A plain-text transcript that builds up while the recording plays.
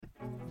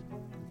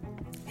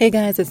Hey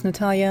guys, it's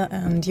Natalia,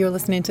 and you're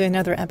listening to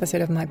another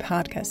episode of my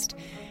podcast.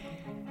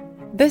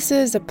 This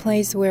is a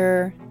place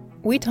where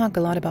we talk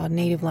a lot about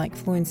native-like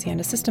fluency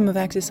and a system of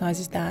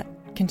exercises that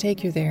can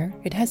take you there.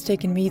 It has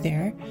taken me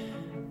there.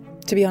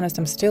 To be honest,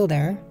 I'm still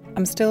there.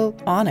 I'm still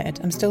on it.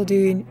 I'm still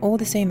doing all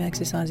the same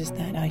exercises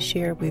that I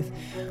share with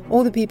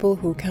all the people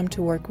who come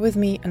to work with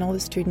me and all the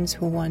students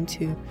who want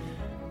to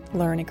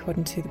learn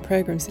according to the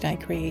programs that I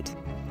create.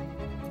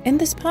 In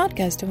this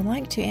podcast, I would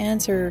like to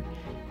answer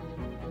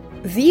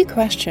the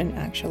question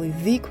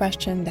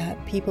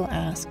that people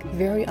ask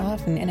very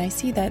often, and I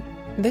see that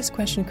this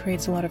question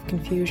creates a lot of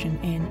confusion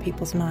in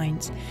people's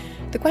minds.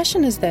 The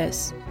question is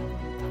this: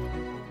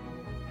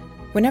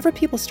 whenever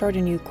people start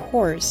a new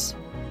course,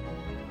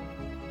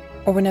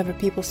 or whenever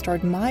people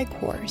start my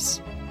course,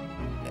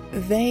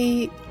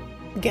 they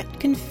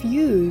get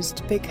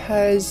confused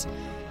because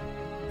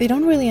they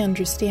don't really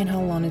understand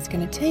how long it's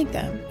going to take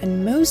them.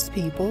 And most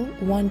people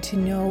want to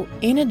know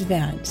in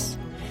advance.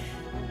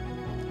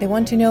 They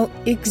want to know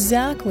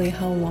exactly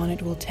how long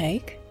it will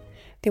take.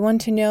 They want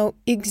to know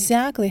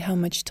exactly how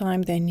much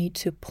time they need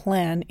to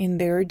plan in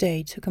their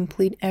day to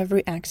complete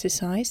every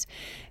exercise.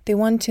 They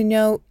want to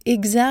know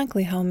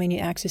exactly how many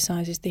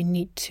exercises they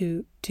need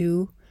to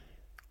do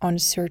on a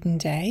certain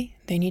day.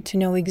 They need to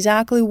know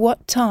exactly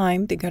what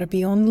time they got to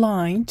be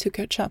online to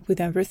catch up with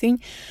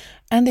everything.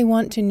 And they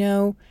want to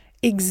know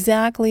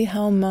exactly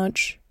how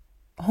much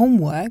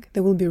homework they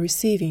will be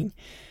receiving.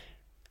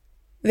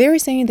 They're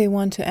saying they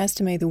want to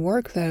estimate the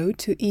workload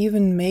to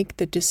even make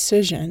the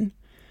decision.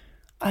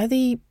 Are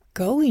they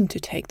going to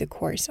take the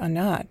course or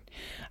not?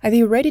 Are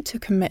they ready to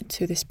commit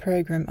to this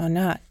program or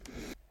not?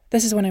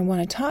 This is what I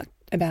want to talk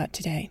about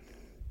today.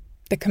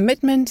 The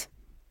commitment,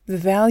 the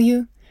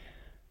value,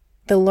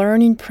 the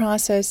learning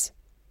process.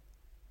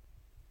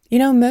 You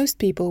know, most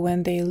people,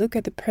 when they look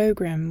at the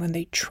program, when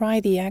they try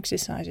the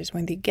exercises,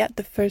 when they get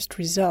the first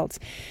results,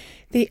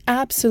 they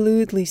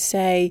absolutely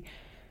say,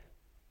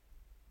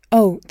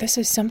 oh, this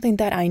is something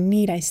that I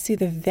need. I see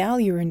the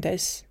value in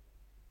this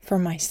for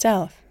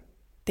myself.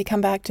 They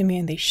come back to me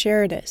and they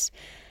share this.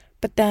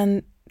 But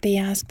then they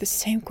ask the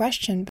same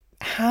question.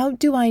 How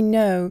do I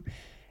know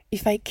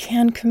if I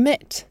can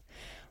commit?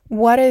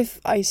 What if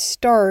I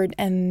start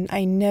and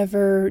I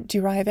never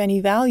derive any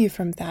value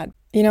from that?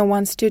 You know,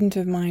 one student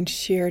of mine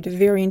shared a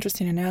very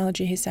interesting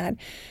analogy. He said,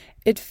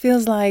 it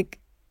feels like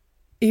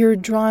you're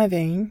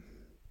driving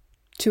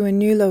to a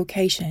new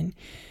location.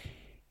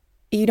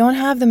 You don't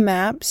have the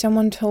map.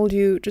 Someone told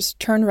you just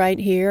turn right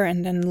here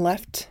and then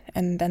left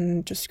and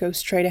then just go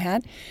straight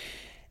ahead.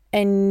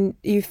 And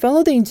you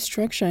follow the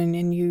instruction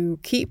and you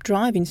keep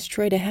driving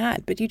straight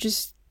ahead, but you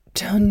just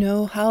don't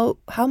know how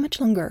much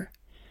longer.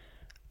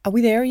 Are we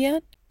there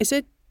yet? Is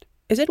it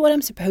what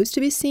I'm supposed to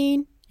be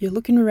seeing? You're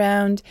looking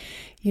around.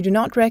 You do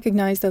not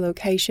recognize the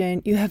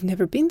location. You have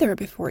never been there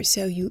before.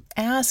 So you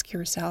ask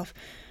yourself,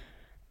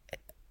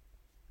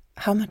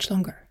 how much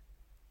longer?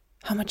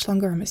 How much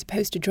longer am I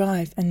supposed to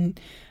drive? And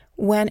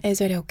when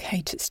is it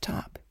okay to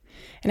stop?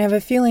 And I have a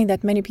feeling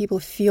that many people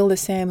feel the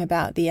same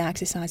about the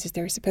exercises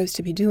they're supposed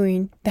to be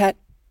doing that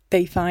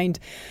they find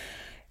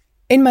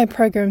in my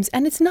programs.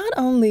 And it's not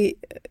only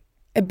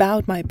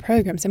about my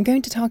programs. I'm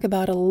going to talk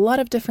about a lot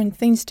of different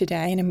things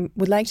today, and I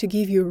would like to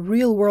give you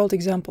real-world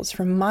examples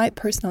from my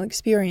personal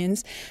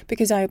experience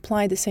because I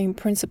apply the same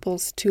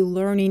principles to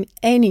learning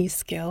any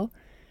skill.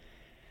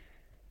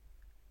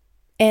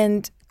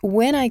 And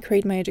when I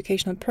create my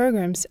educational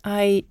programs,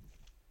 I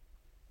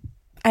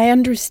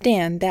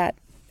understand that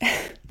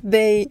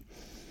they're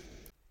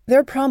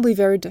probably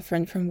very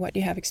different from what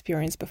you have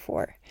experienced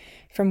before,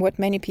 from what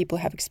many people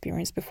have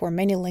experienced before,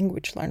 many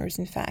language learners,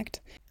 in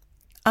fact.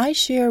 I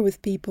share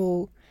with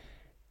people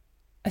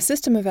a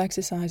system of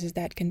exercises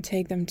that can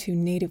take them to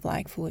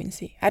native-like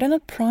fluency. I do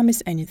not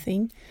promise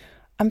anything.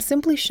 I'm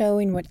simply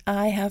showing what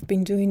I have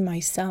been doing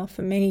myself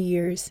for many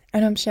years,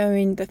 and I'm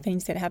showing the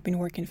things that have been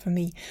working for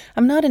me.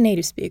 I'm not a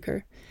native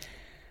speaker,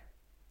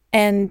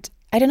 and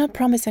I do not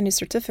promise any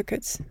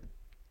certificates.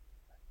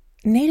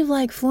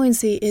 Native-like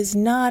fluency is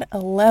not a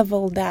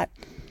level that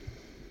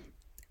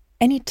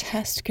any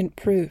test can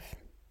prove.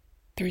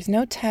 There is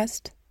no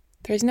test.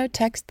 There is no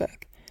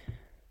textbook.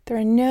 There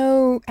are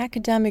no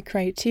academic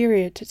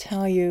criteria to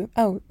tell you,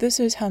 oh, this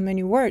is how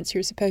many words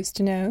you're supposed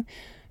to know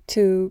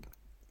to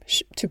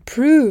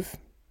prove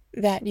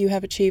that you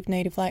have achieved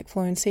native-like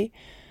fluency.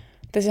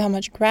 This is how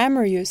much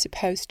grammar you're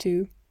supposed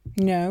to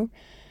know.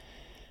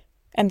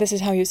 And this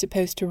is how you're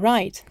supposed to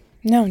write.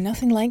 No,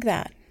 nothing like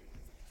that.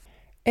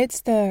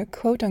 It's the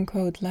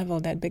quote-unquote level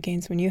that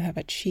begins when you have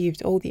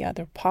achieved all the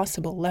other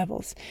possible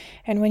levels.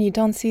 And when you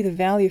don't see the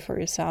value for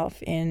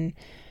yourself in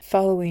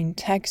following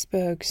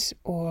textbooks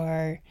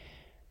or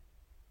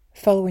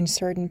following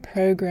certain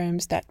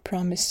programs that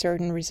promise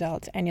certain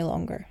results any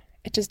longer.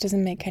 It just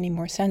doesn't make any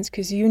more sense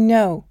because you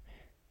know.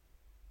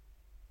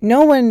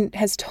 No one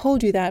has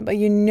told you that, but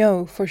you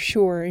know for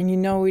sure, and you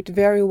know it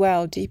very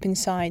well deep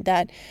inside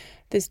that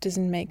this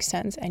doesn't make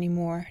sense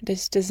anymore.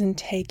 This doesn't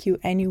take you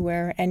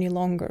anywhere any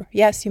longer.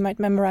 Yes, you might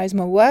memorize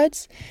more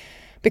words,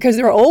 because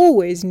there are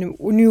always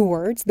new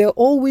words. There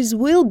always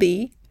will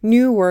be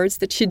new words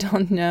that you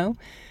don't know.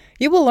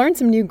 You will learn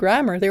some new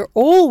grammar. There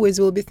always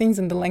will be things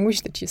in the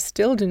language that you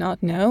still do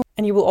not know,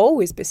 and you will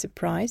always be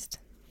surprised.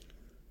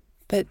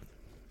 But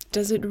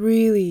does it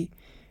really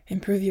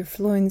improve your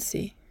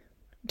fluency?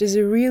 Does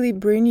it really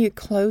bring you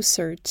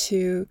closer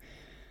to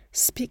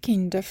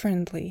speaking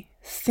differently,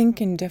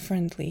 thinking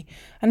differently,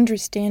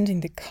 understanding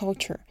the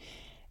culture,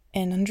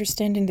 and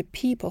understanding the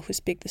people who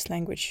speak this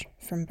language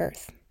from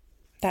birth?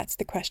 That's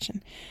the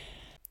question.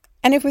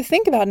 And if we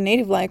think about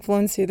native-like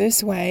fluency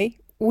this way,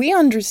 we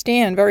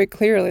understand very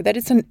clearly that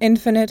it's an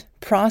infinite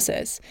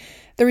process.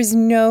 There is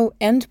no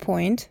end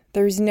point.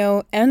 There is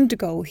no end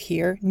goal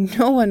here.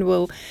 No one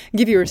will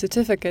give you a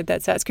certificate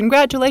that says,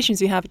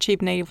 congratulations, you have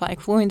achieved native-like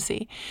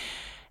fluency.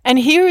 And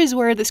here is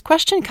where this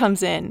question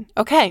comes in.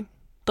 Okay,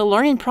 the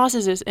learning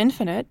process is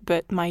infinite,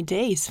 but my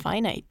day is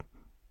finite,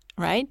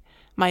 right?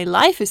 My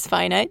life is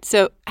finite.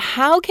 So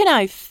how can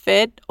I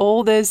fit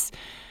all this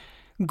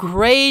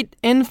great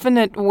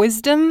infinite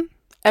wisdom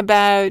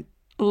about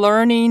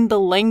learning the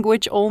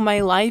language all my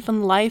life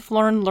and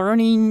lifelong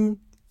learning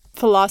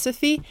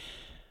philosophy?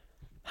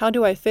 How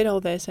do I fit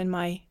all this in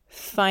my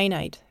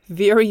finite,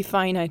 very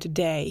finite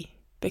day?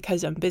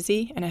 Because I'm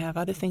busy and I have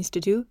other things to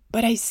do,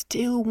 but I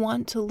still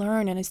want to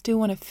learn and I still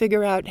want to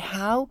figure out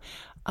how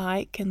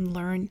I can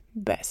learn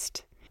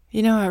best.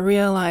 You know, I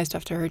realized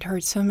after I'd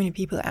heard so many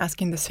people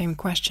asking the same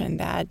question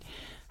that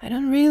I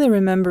don't really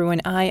remember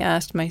when I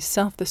asked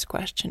myself this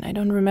question. I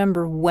don't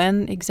remember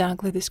when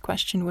exactly this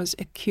question was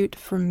acute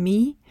for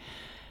me,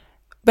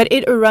 but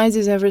it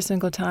arises every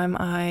single time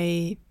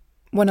I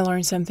want to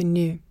learn something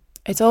new.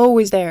 It's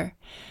always there.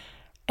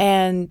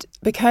 And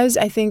because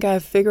I think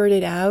I've figured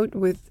it out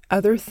with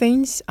other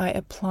things, I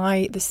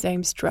apply the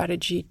same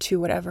strategy to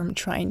whatever I'm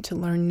trying to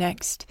learn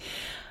next.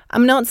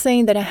 I'm not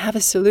saying that I have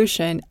a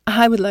solution.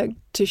 I would like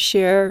to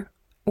share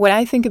what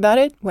I think about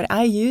it, what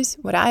I use,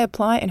 what I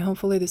apply, and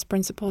hopefully these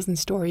principles and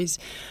stories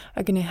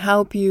are going to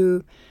help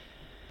you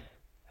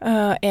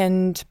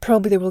and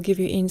probably they will give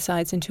you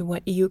insights into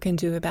what you can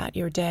do about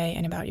your day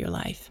and about your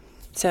life.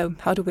 So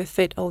how do we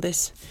fit all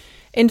this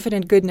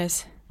infinite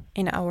goodness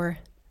in our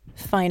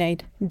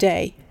finite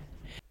day?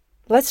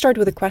 Let's start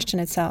with the question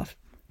itself.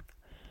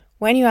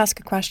 When you ask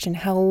a question,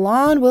 how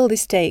long will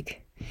this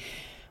take?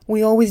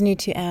 We always need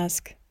to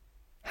ask,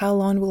 how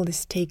long will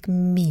this take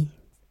me?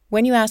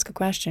 When you ask a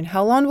question,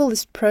 how long will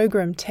this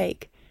program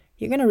take?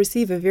 You're going to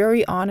receive a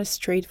very honest,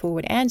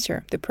 straightforward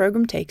answer. The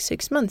program takes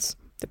 6 months.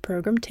 The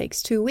program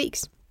takes 2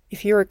 weeks.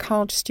 If you're a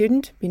college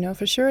student, you know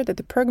for sure that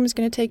the program is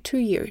going to take 2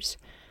 years.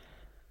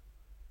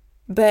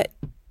 But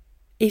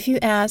if you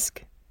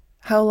ask,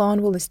 how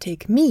long will this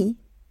take me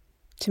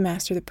to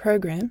master the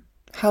program?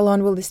 How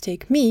long will this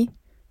take me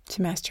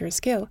to master a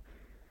skill?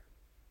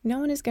 No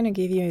one is going to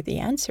give you the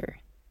answer.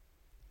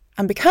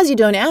 And because you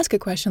don't ask a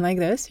question like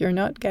this, you're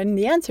not getting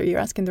the answer. You're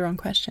asking the wrong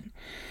question.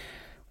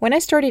 When I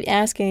started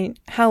asking,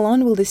 how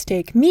long will this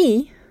take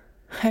me?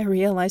 I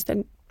realized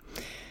that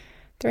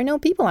there are no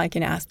people I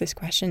can ask this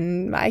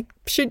question. I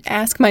should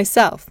ask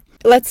myself.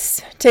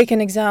 Let's take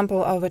an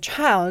example of a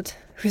child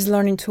who's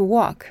learning to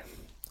walk.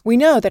 We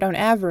know that on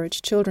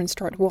average, children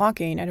start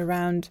walking at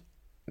around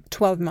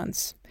 12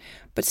 months.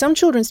 But some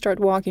children start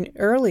walking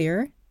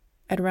earlier,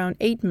 at around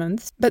 8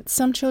 months. But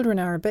some children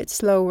are a bit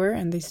slower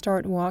and they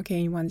start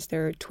walking once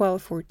they're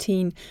 12,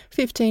 14,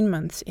 15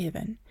 months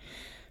even.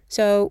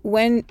 So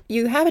when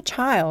you have a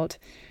child,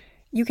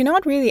 you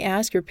cannot really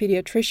ask your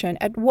pediatrician,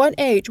 at what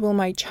age will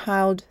my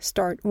child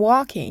start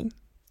walking?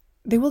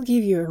 They will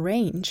give you a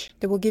range.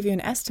 They will give you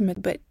an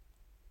estimate, but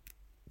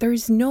there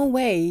is no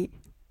way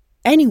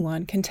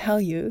anyone can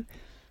tell you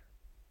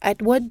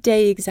at what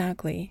day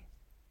exactly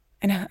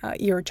and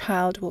your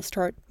child will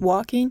start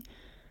walking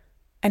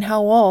and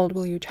how old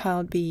will your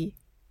child be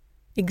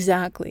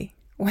exactly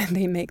when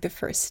they make the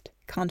first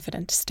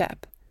confident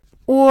step.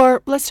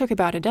 Or let's talk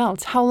about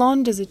adults. How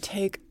long does it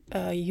take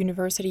a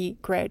university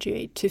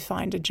graduate to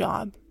find a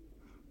job?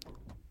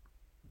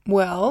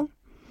 Well,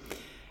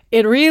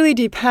 it really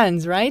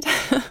depends, right?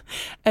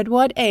 At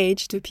what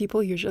age do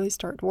people usually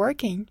start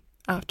working?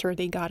 After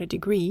they got a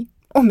degree,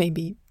 or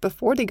maybe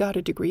before they got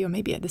a degree, or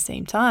maybe at the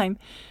same time?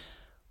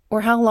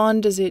 Or how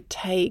long does it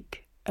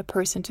take a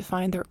person to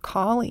find their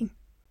calling?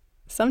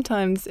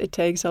 Sometimes it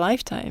takes a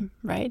lifetime,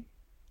 right?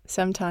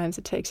 Sometimes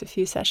it takes a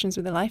few sessions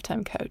with a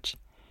lifetime coach.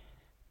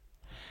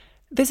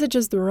 These are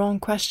just the wrong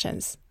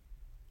questions.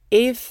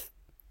 If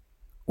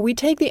we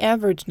take the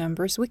average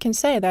numbers, we can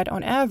say that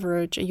on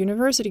average, a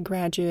university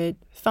graduate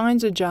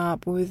finds a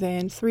job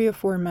within 3 or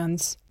 4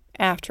 months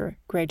after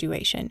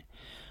graduation.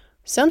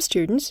 Some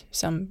students,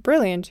 some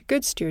brilliant,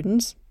 good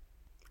students,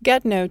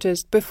 get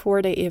noticed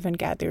before they even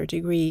get their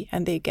degree,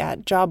 and they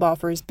get job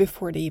offers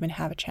before they even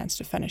have a chance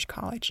to finish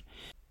college.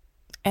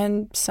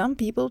 And some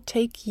people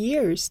take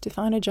years to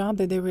find a job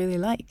that they really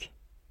like.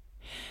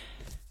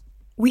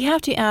 We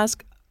have to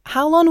ask,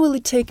 how long will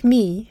it take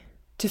me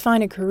to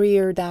find a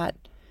career that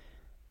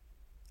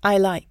I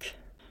like?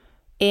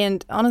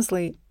 And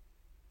honestly,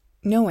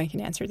 no one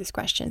can answer these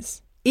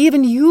questions.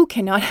 Even you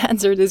cannot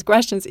answer these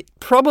questions.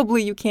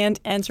 Probably you can't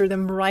answer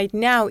them right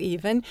now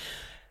even.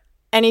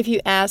 And if you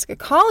ask a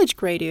college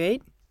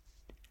graduate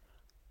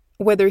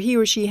whether he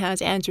or she has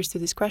answers to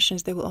these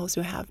questions, they will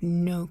also have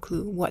no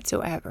clue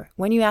whatsoever.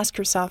 When you ask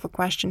yourself a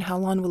question, how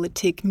long will it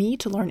take me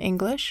to learn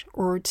English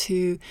or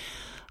to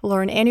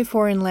learn any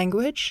foreign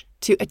language,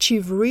 to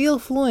achieve real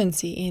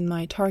fluency in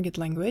my target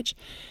language,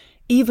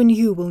 even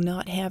you will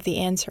not have the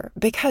answer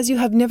because you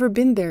have never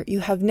been there. You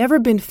have never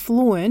been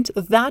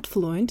that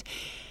fluent.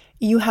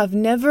 You have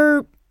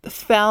never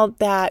felt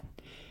that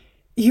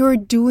you're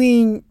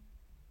doing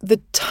the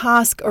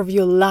task of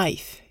your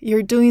life.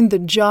 You're doing the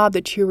job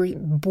that you were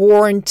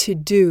born to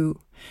do,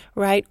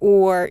 right?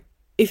 Or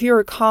if you're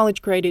a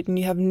college graduate and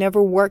you have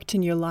never worked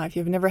in your life,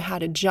 you've never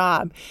had a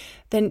job,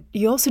 then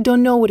you also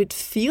don't know what it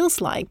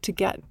feels like to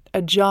get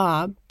a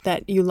job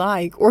that you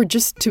like or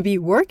just to be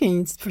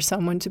working for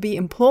someone, to be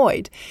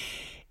employed.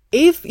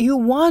 If you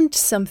want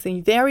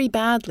something very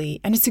badly,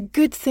 and it's a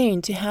good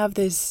thing to have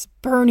this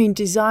burning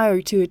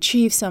desire to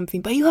achieve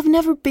something, but you have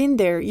never been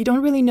there, you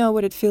don't really know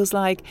what it feels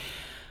like,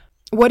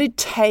 what it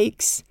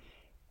takes,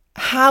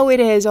 how it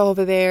is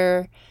over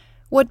there,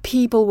 what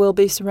people will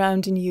be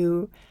surrounding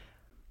you.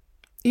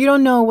 You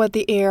don't know what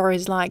the air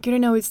is like. You don't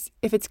know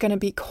if it's going to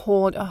be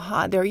cold or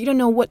hot there. You don't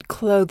know what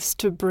clothes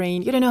to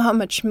bring. You don't know how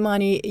much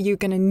money you're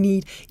going to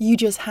need. You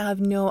just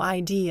have no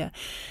idea.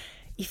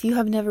 If you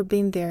have never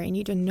been there and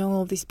you don't know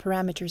all these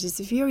parameters, it's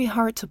very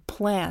hard to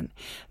plan.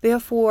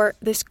 Therefore,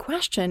 this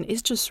question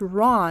is just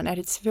wrong at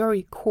its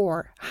very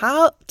core.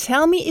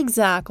 Tell me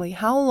exactly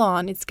how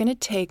long it's going to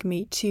take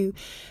me to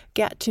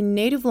get to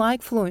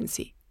native-like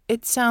fluency.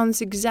 It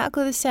sounds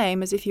exactly the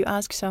same as if you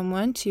ask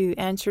someone to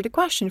answer the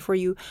question for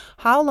you.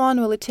 How long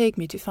will it take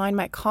me to find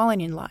my calling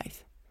in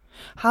life?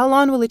 How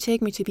long will it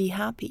take me to be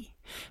happy?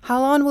 How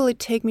long will it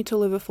take me to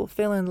live a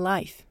fulfilling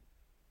life?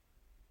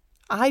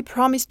 I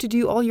promise to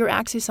do all your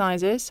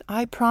exercises.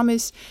 I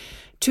promise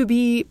to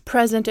be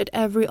present at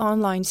every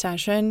online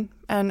session.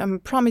 And I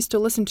promise to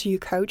listen to you,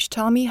 coach.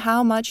 Tell me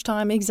how much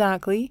time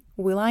exactly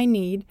will I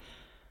need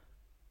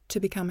to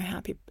become a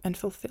happy and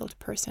fulfilled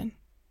person?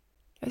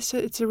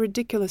 It's a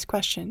ridiculous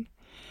question.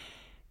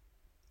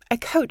 A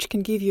coach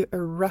can give you a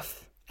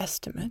rough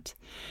estimate,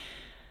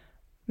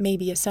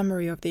 maybe a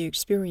summary of the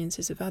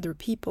experiences of other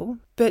people,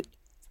 but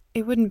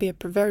it wouldn't be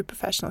a very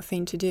professional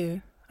thing to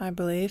do, I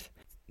believe.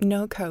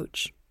 No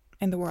coach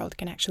in the world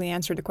can actually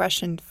answer the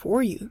question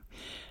for you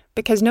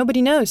because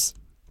nobody knows.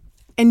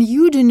 And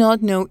you do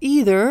not know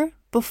either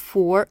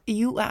before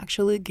you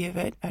actually give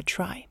it a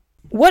try.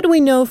 What we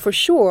know for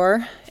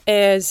sure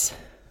is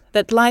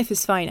that life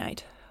is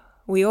finite.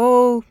 We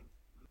all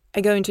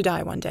are going to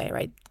die one day,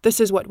 right? This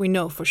is what we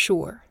know for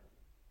sure.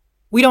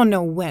 We don't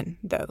know when,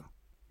 though.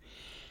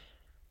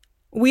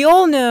 We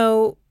all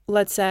know,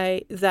 let's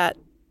say, that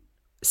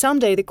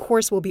someday the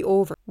course will be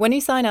over. When you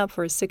sign up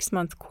for a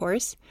 6-month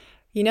course,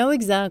 you know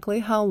exactly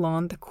how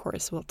long the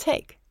course will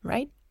take,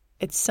 right?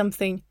 It's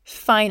something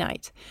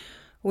finite.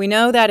 We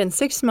know that in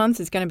 6 months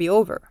it's going to be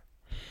over.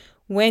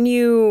 When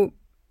you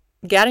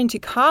get into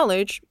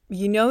college,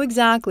 you know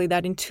exactly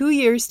that in 2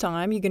 years'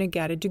 time you're going to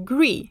get a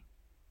degree.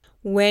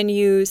 When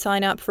you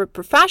sign up for a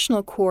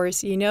professional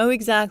course, you know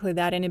exactly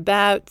that in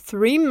about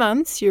 3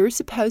 months you're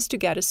supposed to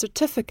get a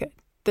certificate.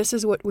 This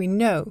is what we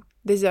know.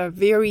 These are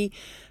very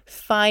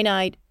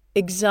finite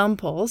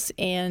examples,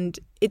 and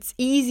it's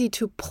easy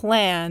to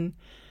plan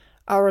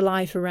our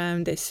life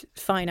around these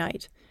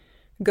finite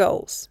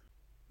goals.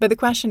 But the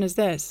question is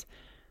this.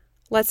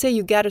 Let's say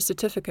you get a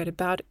certificate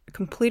about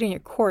completing a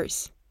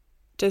course.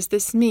 Does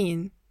this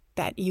mean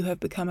that you have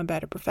become a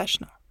better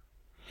professional?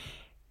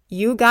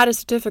 You got a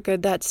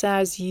certificate that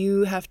says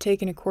you have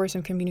taken a course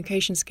on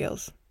communication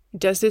skills.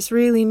 Does this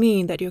really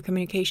mean that your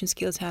communication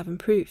skills have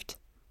improved?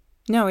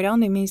 No, it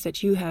only means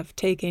that you have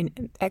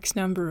taken X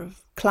number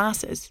of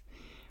classes.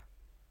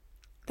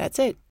 That's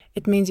it.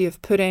 It means you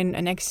have put in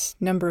an X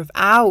number of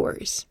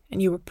hours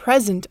and you were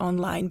present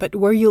online, but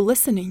were you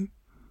listening?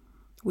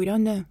 We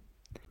don't know.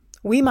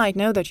 We might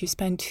know that you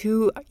spent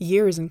 2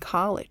 years in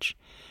college,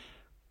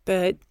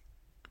 but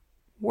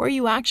were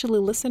you actually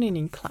listening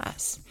in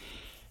class?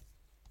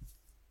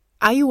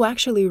 Are you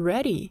actually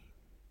ready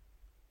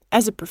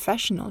as a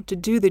professional to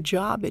do the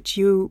job that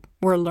you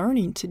were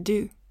learning to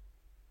do?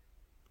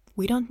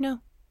 We don't know.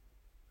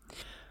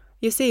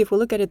 You see, if we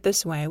look at it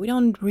this way, we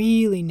don't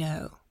really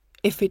know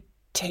if it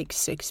takes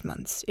 6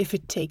 months, if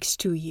it takes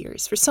 2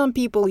 years. For some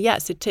people,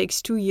 yes, it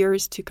takes 2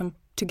 years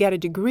to get a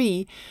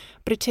degree,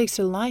 but it takes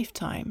a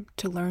lifetime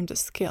to learn the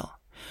skill.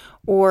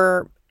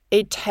 Or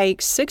it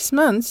takes 6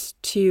 months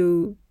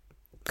to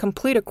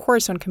complete a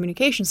course on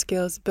communication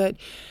skills, but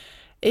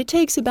it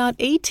takes about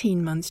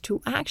 18 months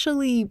to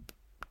actually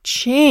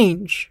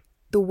change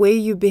the way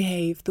you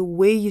behave, the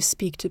way you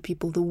speak to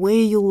people, the way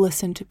you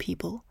listen to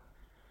people.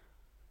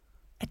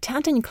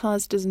 Attending a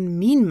class doesn't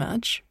mean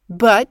much,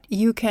 but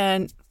you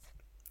can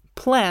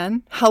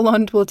plan how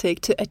long it will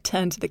take to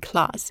attend the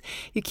class.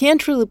 You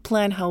can't really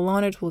plan how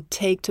long it will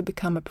take to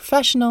become a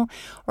professional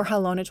or how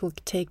long it will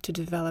take to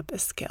develop a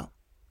skill.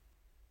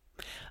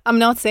 I'm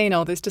not saying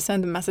all this to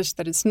send the message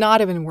that it's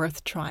not even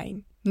worth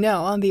trying.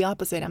 No, on the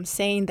opposite, I'm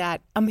saying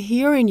that I'm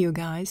hearing you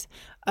guys.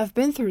 I've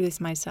been through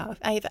this myself.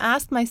 I've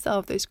asked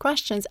myself those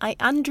questions. I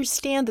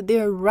understand that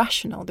they're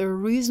rational, they're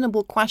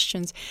reasonable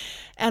questions.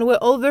 And we're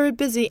all very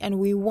busy and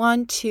we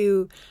want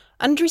to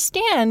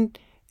understand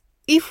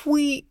if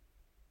we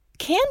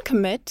can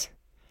commit.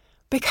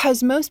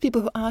 Because most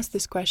people who ask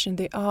this question,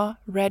 they are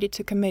ready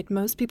to commit.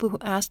 Most people who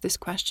ask this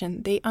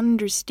question, they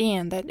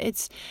understand that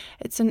it's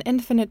an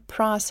infinite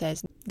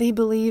process. They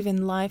believe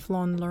in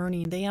lifelong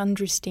learning. They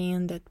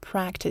understand that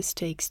practice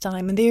takes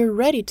time, and they are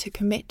ready to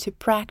commit to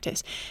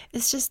practice.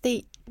 It's just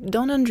they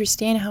don't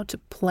understand how to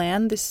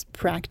plan this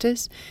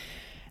practice,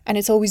 and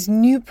it's always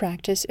new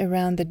practice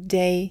around the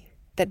day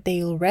that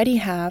they already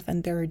have,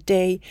 and their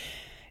day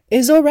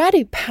is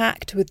already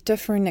packed with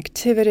different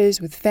activities,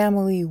 with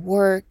family,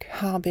 work,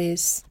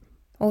 hobbies,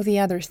 all the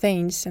other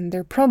things. And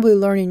they're probably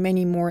learning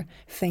many more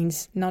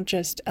things, not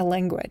just a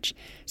language.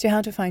 So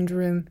how to find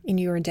room in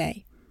your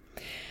day.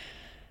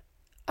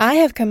 I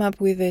have come up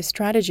with a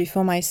strategy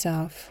for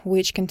myself,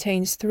 which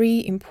contains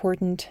 3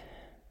 important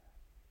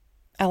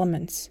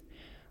elements,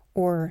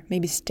 or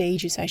maybe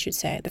stages, I should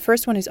say. The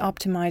first one is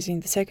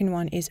optimizing. The second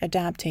one is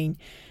adapting.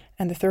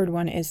 And the third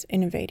one is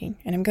innovating.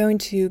 And I'm going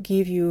to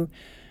give you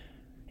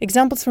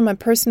examples from my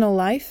personal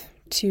life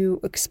to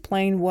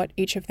explain what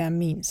each of them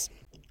means.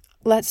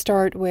 Let's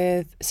start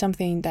with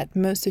something that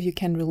most of you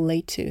can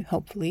relate to,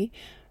 hopefully,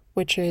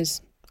 which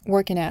is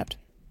working out,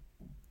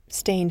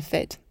 staying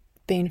fit,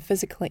 being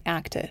physically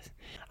active.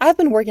 I've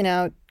been working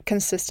out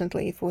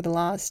consistently for the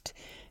last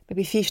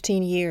maybe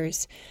 15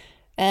 years.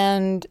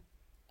 And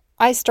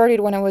I started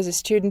when I was a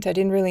student. I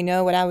didn't really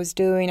know what I was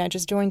doing. I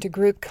just joined a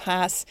group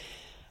class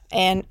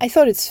and I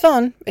thought it's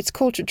fun. It's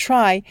cool to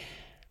try.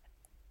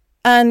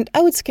 And I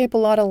would skip a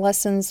lot of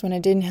lessons when I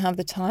didn't have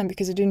the time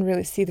because I didn't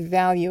really see the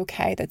value.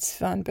 Okay, that's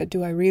fun, but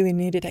do I really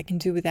need it? I can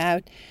do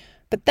without.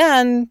 But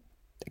then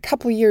a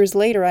couple of years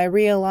later, I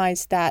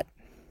realized that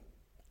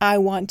I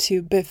want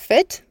to be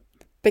fit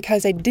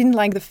because I didn't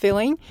like the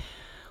feeling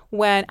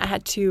when I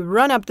had to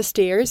run up the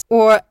stairs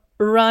or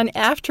run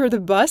after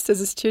the bus.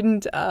 As a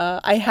student,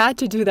 I had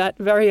to do that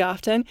very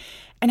often,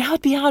 and I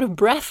would be out of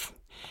breath.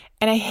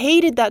 And I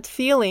hated that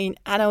feeling,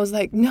 and I was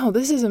like, no,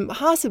 this is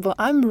impossible.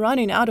 I'm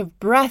running out of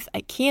breath.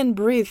 I can't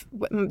breathe,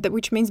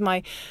 which means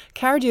my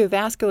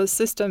cardiovascular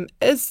system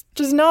is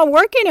just not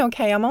working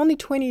okay. I'm only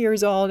 20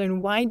 years old,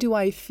 and why do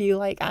I feel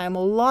like I'm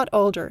a lot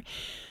older?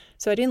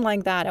 So I didn't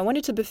like that. I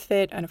wanted to be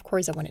fit, and of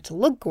course, I wanted to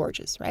look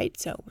gorgeous, right?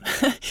 So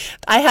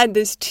I had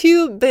these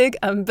 2 big,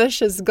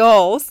 ambitious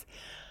goals,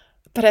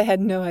 but I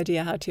had no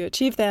idea how to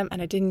achieve them, and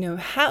I didn't know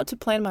how to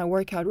plan my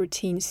workout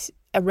routines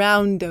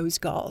around those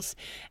goals.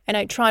 And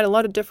I tried a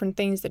lot of different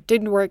things that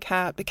didn't work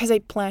out because I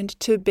planned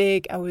too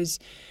big. I was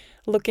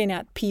looking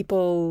at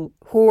people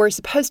who were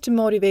supposed to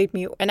motivate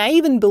me, and I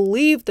even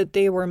believed that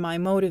they were my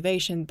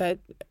motivation, but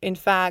in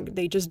fact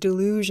they just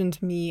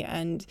delusioned me,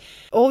 and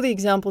all the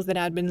examples that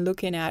I'd been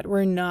looking at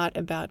were not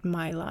about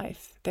my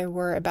life. They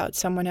were about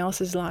someone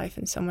else's life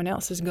and someone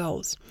else's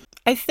goals.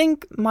 I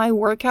think my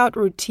workout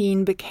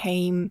routine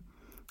became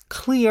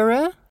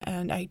clearer,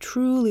 and I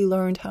truly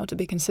learned how to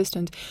be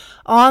consistent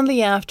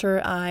only after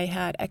I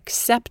had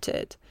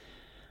accepted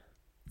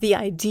the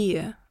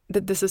idea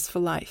that this is for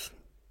life.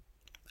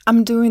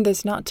 I'm doing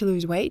this not to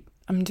lose weight.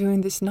 I'm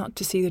doing this not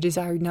to see the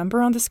desired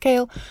number on the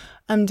scale.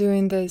 I'm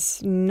doing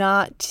this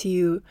not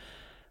to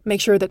make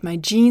sure that my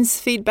jeans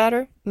fit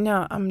better.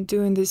 No, I'm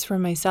doing this for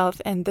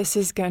myself, and this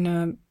is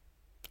gonna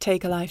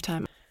take a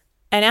lifetime.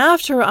 And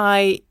after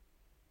I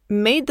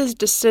made this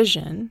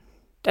decision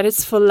that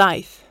it's for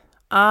life,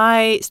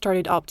 I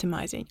started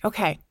optimizing.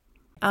 Okay,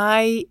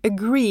 I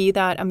agree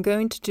that I'm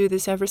going to do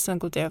this every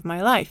single day of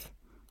my life.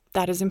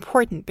 That is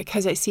important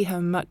because I see how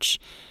much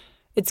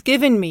it's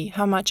given me,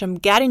 how much I'm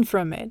getting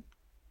from it.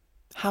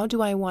 How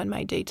do I want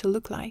my day to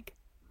look like?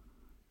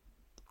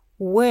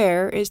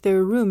 Where is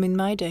there room in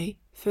my day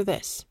for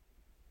this?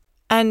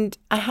 And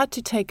I had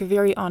to take a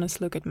very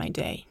honest look at my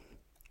day.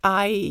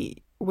 I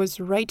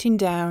was writing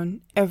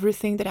down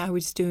everything that I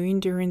was doing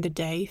during the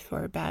day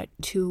for about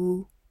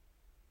 2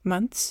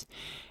 months.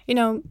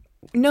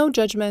 No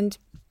judgment,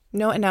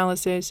 no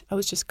analysis. I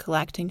was just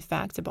collecting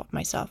facts about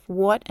myself.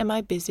 What am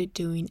I busy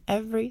doing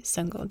every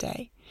single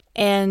day?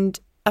 And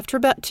after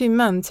about 2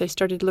 months, I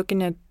started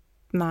looking at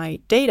my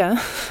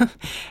data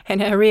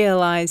and I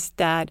realized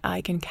that I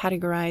can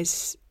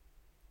categorize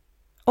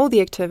all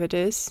the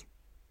activities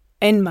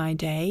in my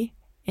day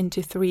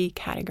into 3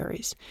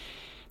 categories.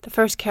 The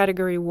first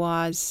category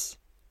was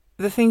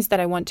the things that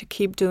I want to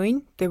keep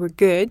doing. They were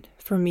good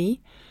for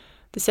me.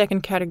 The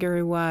second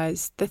category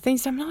was the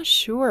things I'm not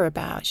sure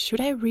about.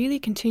 Should I really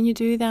continue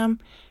doing them?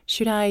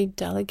 Should I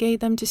delegate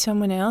them to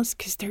someone else?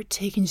 Because they're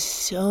taking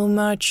so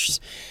much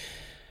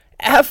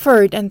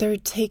effort and they're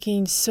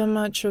taking so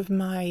much of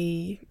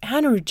my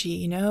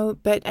energy,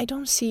 but I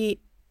don't see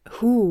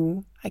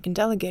who I can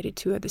delegate it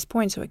to at this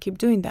point, so I keep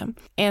doing them.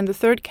 And the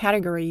third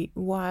category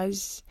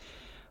was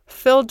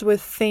filled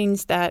with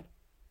things that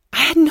I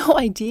had no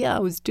idea I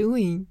was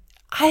doing.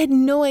 I had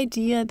no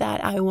idea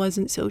that I was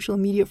in social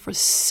media for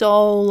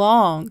so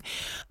long.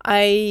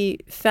 I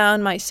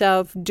found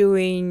myself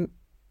doing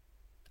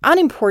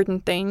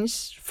unimportant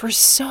things for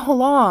so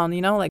long,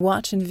 like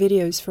watching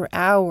videos for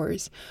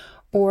hours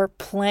or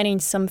planning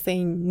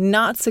something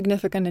not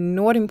significant and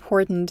not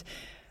important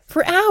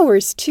for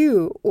hours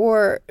too,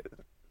 or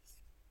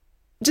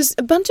just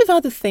a bunch of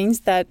other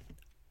things that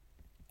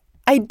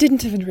I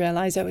didn't even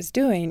realize I was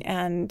doing,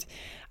 and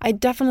I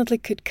definitely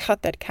could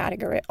cut that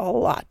category a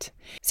lot.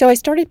 So I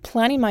started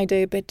planning my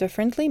day a bit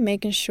differently,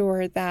 making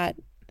sure that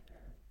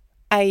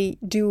I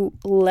do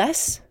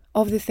less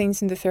of the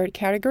things in the third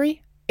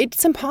category.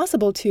 It's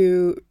impossible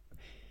to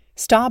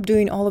stop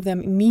doing all of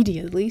them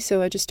immediately,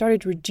 so I just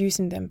started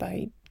reducing them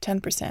by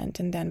 10%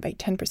 and then by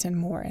 10%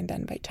 more and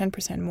then by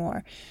 10%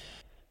 more.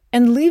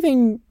 And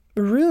leaving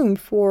room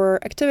for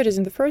activities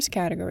in the first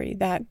category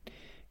that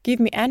give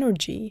me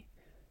energy,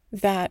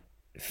 that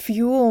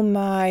fuel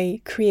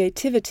my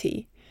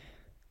creativity,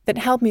 that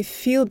help me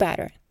feel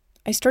better.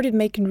 I started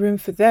making room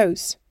for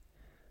those.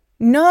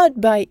 Not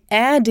by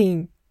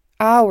adding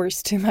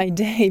hours to my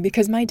day,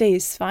 because my day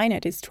is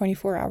finite. It's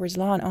 24 hours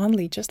long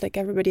only, just like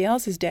everybody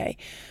else's day.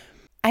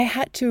 I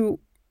had to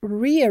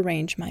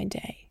rearrange my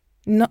day.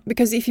 Not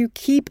because if you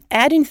keep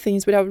adding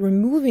things without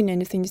removing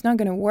anything, it's not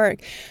going to work.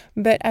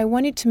 But I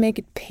wanted to make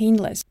it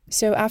painless.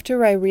 So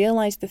after I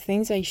realized the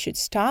things I should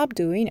stop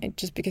doing,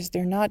 just because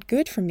they're not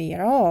good for me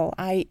at all,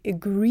 I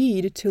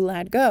agreed to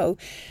let go.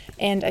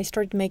 And I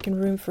started making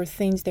room for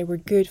things that were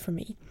good for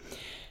me.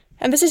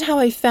 And this is how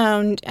I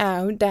found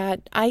out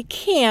that I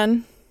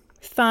can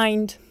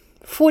find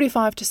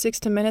 45 to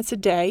 60 minutes a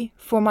day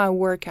for my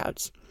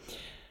workouts.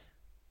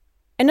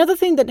 Another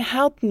thing that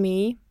helped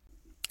me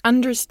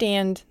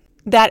understand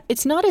that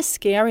it's not as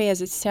scary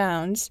as it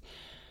sounds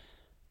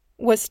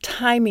was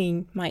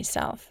timing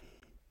myself.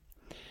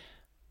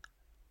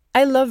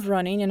 I love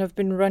running, and I've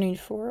been running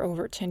for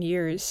over 10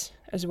 years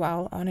as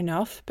well, on and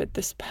off. But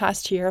this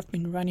past year, I've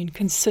been running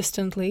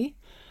consistently,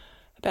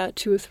 about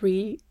 2 or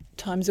 3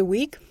 times a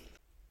week.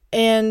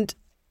 And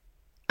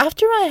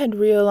after I had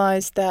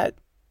realized that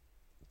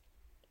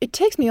it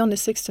takes me only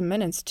 60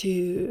 minutes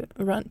to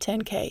run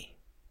 10K,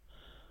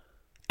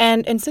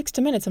 and in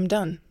 60 minutes, I'm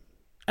done.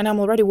 And I'm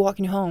already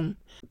walking home.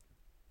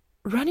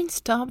 Running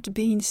stopped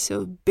being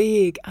so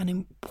big and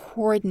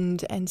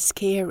important and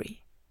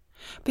scary,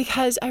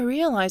 because I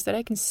realized that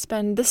I can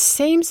spend the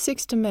same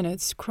 60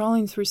 minutes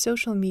scrolling through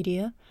social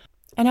media,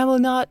 and I will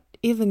not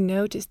even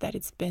notice that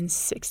it's been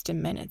 60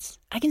 minutes.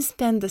 I can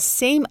spend the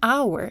same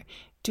hour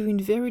doing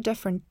very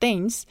different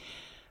things,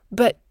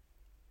 but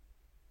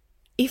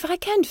if I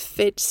can't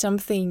fit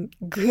something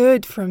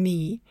good for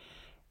me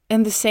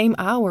in the same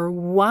hour,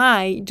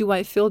 why do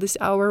I fill this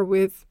hour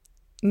with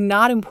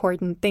not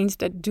important things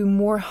that do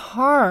more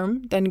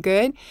harm than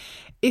good?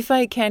 If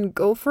I can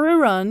go for a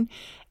run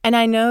and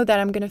I know that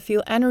I'm going to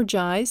feel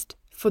energized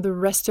for the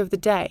rest of the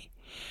day.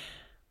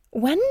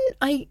 When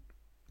I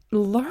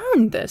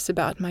learned this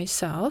about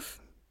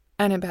myself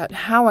and about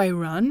how I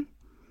run,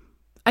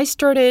 I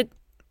started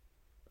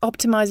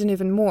optimizing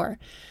even more.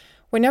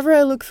 Whenever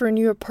I look for a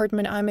new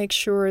apartment, I make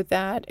sure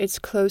that it's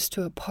close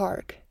to a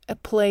park, a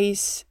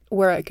place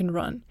where I can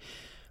run.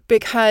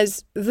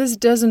 Because this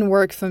doesn't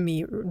work for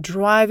me,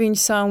 driving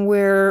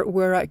somewhere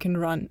where I can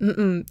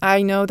run.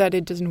 I know that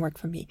it doesn't work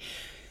for me.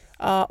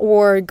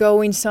 Or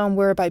going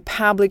somewhere by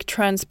public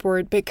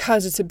transport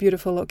because it's a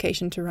beautiful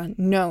location to run.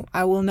 No,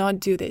 I will not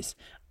do this.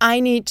 I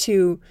need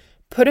to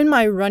put in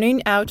my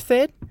running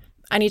outfit.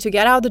 I need to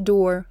get out the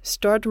door,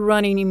 start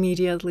running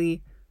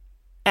immediately,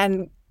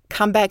 and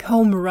come back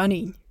home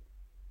running.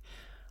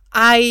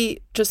 I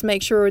just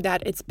make sure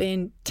that it's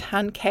been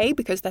 10K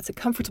because that's a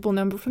comfortable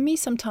number for me.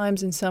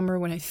 Sometimes in summer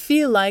when I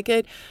feel like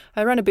it,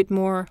 I run a bit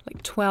more,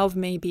 like 12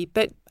 maybe,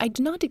 but I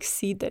do not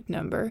exceed that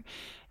number,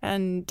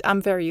 and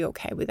I'm very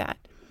okay with that.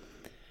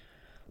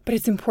 But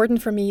it's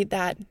important for me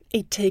that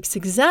it takes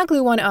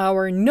exactly 1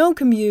 hour, no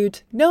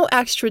commute, no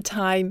extra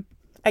time.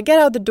 I get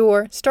out the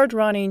door, start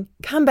running,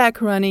 come back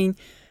running,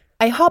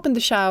 I hop in the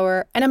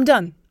shower, and I'm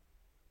done.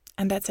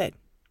 And that's it.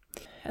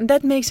 And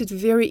that makes it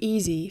very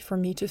easy for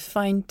me to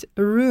find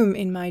room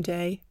in my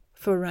day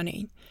for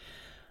running.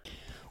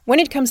 When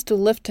it comes to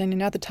lifting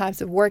and other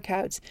types of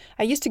workouts,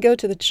 I used to go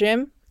to the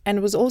gym, and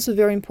it was also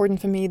very important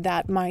for me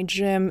that my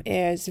gym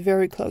is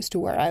very close to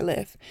where I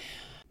live.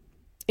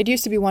 It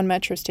used to be 1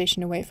 metro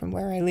station away from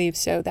where I live,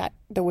 so that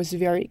was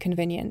very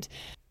convenient.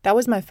 That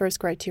was my first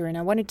criterion.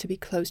 I wanted to be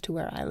close to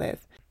where I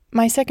live.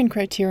 My second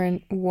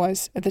criterion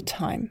was the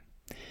time.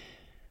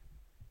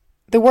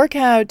 The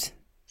workout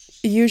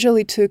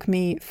usually took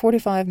me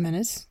 45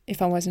 minutes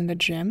if I was in the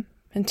gym,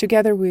 and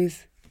together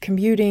with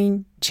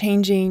commuting,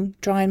 changing,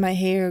 drying my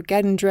hair,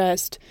 getting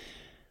dressed,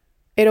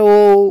 it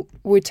all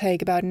would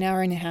take about an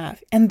hour and a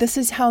half. And this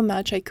is how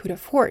much I could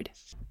afford.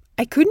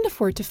 I couldn't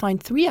afford to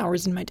find 3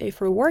 hours in my day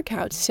for a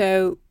workout,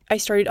 so I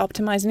started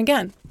optimizing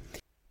again.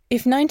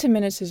 If 90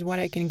 minutes is what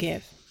I can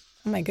give,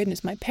 oh my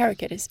goodness, my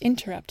parakeet is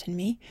interrupting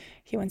me.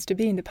 He wants to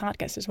be in the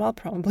podcast as well,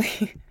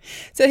 probably.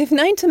 So if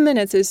 90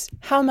 minutes is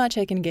how much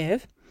I can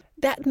give,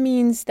 that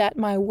means that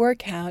my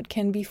workout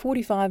can be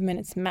 45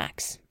 minutes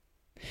max.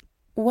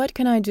 What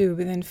can I do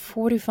within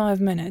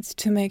 45 minutes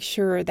to make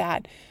sure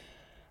that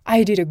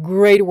I did a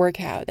great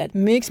workout that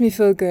makes me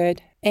feel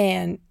good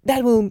and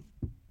that will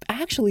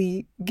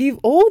actually give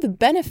all the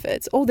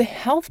benefits, all the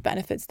health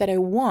benefits that I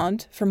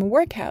want from a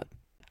workout?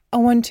 I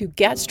want to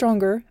get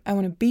stronger, I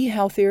want to be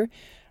healthier,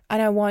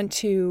 and I want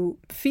to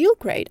feel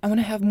great. I want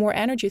to have more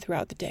energy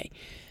throughout the day.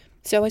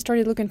 So I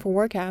started looking for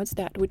workouts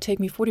that would take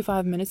me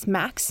 45 minutes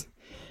max,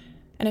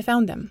 and I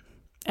found them.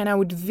 And I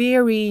would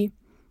vary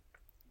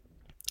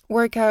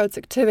workouts,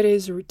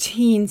 activities,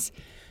 routines,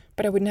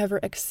 but I would never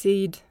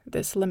exceed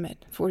this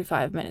limit,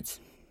 45 minutes.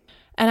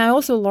 And I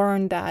also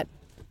learned that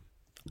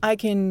I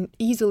can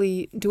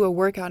easily do a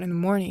workout in the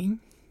morning.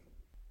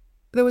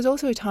 There was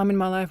also a time in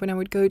my life when I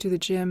would go to the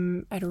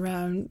gym at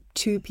around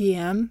 2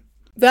 p.m.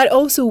 That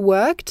also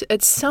worked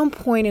at some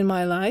point in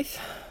my life.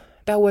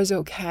 That was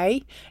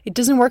okay. It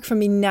doesn't work for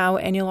me now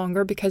any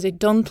longer because I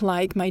don't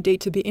like my day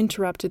to be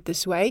interrupted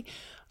this way.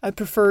 I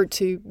prefer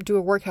to do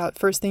a workout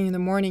first thing in the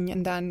morning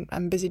and then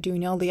I'm busy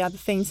doing all the other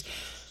things.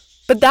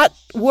 But that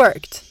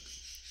worked.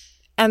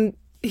 And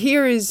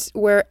here is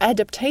where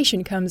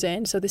adaptation comes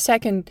in. So the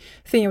second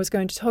thing I was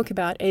going to talk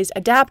about is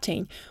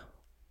adapting.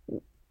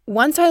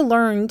 Once I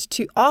learned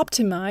to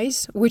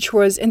optimize, which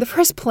was in the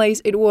first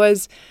place, it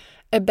was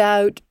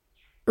about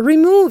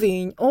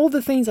removing all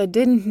the things I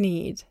didn't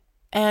need.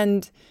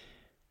 And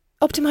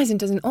optimizing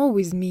doesn't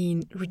always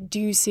mean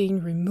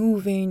reducing,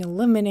 removing,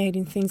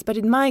 eliminating things. But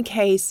in my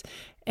case,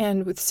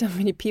 and with so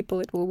many people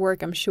it will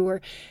work, I'm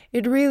sure,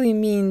 it really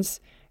means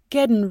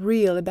getting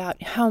real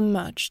about how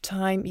much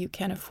time you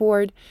can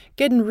afford,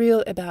 getting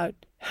real about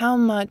how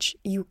much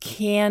you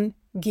can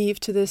give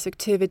to this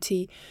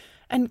activity,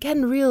 and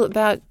getting real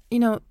about,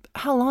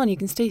 how long you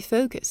can stay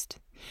focused.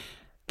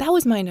 That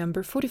was my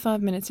number,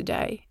 45 minutes a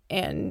day.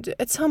 And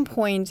at some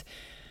point,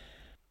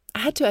 I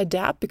had to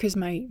adapt because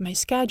my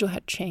schedule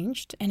had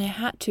changed and I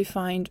had to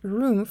find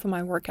room for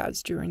my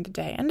workouts during the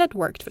day. And that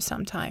worked for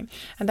some time.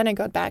 And then I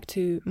got back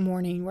to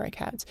morning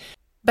workouts.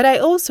 But I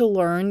also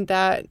learned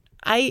that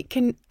I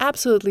can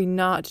absolutely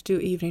not do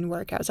evening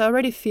workouts. I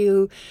already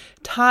feel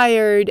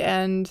tired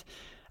and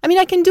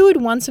I can do it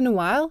once in a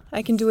while.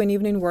 I can do an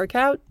evening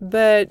workout,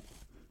 but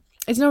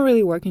it's not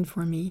really working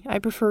for me. I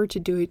prefer to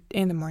do it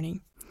in the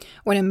morning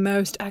when I'm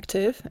most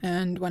active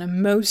and when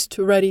I'm most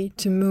ready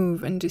to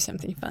move and do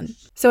something fun.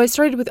 So I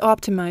started with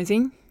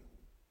optimizing,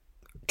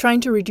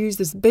 trying to reduce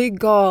this big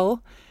goal.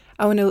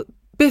 I want to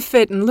be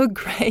fit and look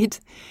great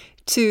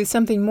to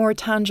something more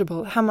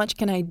tangible. How much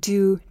can I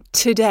do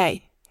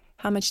today?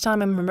 How much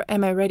time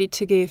am I ready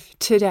to give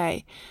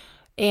today?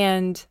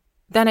 And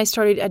then I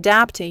started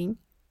adapting.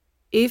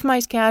 If my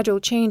schedule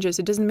changes,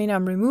 it doesn't mean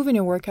I'm removing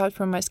a workout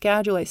from my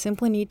schedule. I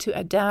simply need to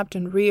adapt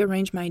and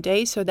rearrange my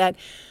day so that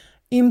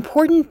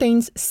important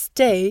things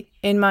stay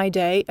in my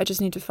day. I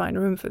just need to find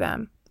room for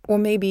them. Or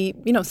maybe,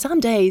 some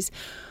days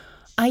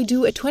I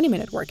do a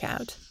 20-minute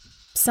workout.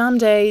 Some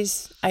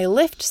days I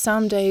lift,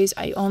 some days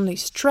I only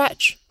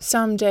stretch.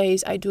 Some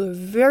days I do a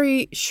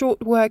very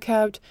short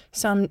workout.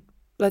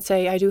 Let's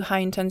say I do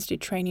high-intensity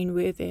training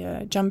with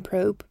a jump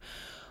rope.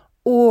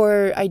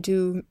 Or I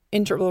do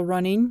interval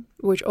running,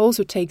 which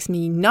also takes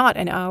me not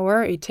an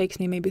hour. It takes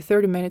me maybe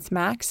 30 minutes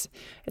max.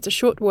 It's a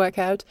short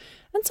workout.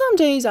 And some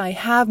days I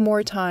have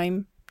more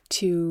time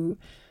to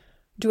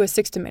do a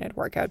 60-minute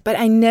workout. But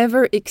I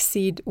never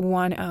exceed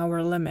 1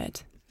 hour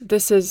limit.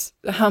 This is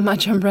how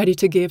much I'm ready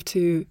to give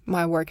to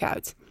my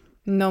workouts.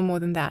 No more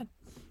than that.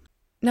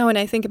 Now, when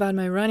I think about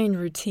my running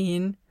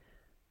routine,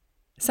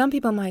 some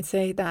people might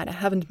say that I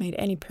haven't made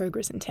any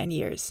progress in 10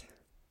 years.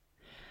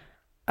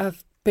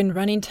 I've been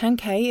running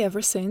 10K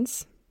ever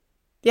since.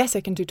 Yes,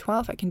 I can do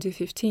 12, I can do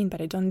 15,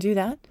 but I don't do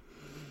that.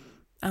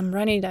 I'm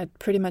running at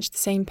pretty much the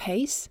same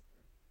pace.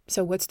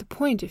 So what's the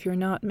point if you're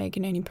not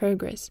making any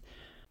progress?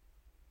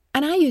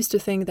 And I used to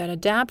think that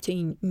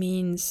adapting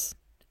means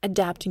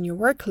adapting your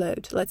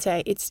workload. Let's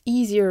say it's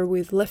easier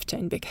with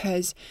lifting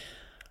because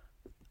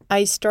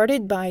I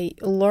started by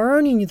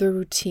learning the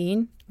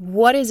routine.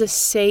 What is a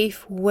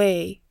safe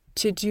way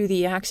to do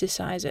the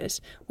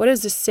exercises? What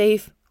is a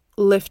safe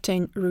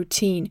lifting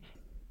routine?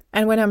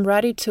 And when I'm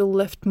ready to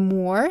lift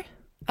more,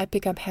 I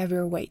pick up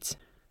heavier weights.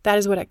 That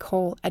is what I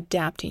call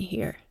adapting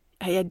here.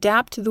 I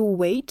adapt the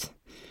weight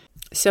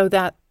so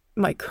that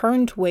my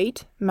current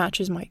weight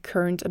matches my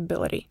current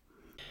ability.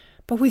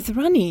 But with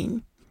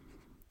running,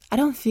 I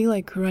don't feel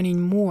like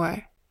running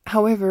more.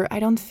 However,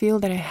 I don't feel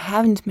that I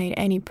haven't made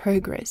any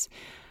progress.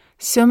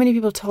 So many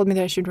people told me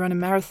that I should run a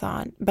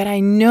marathon, but I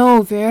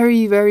know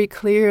very, very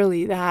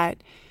clearly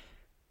that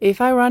if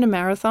I run a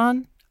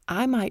marathon,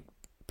 I might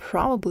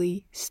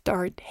probably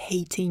start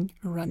hating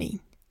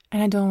running.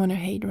 And I don't want to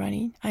hate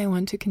running. I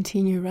want to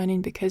continue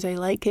running because I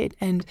like it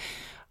and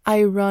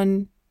I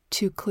run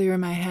to clear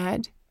my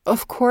head.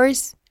 Of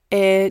course,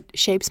 it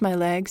shapes my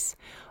legs.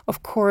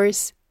 Of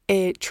course,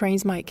 it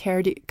trains my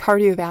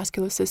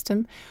cardiovascular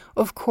system.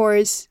 Of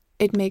course,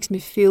 it makes me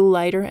feel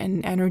lighter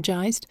and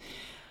energized.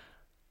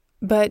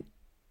 But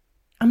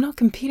I'm not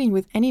competing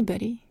with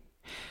anybody.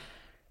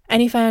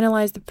 And if I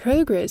analyze the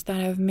progress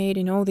that I've made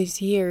in all these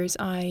years,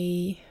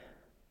 I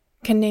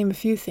can name a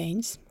few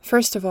things.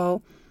 First of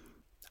all,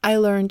 I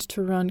learned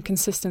to run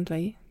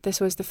consistently.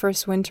 This was the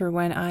first winter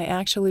when I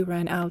actually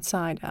ran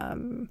outside.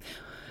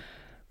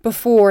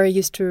 Before, I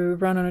used to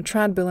run on a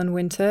treadmill in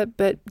winter,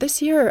 but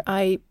this year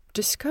I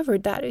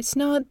discovered that it's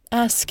not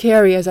as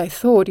scary as I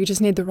thought. You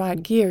just need the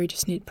right gear, you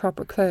just need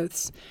proper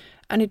clothes.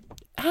 And it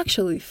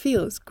actually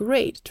feels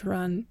great to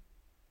run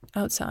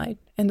outside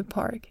in the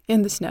park,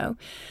 in the snow.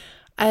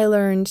 I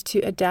learned to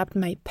adapt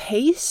my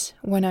pace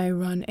when I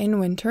run in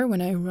winter,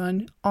 when I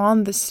run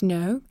on the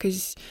snow,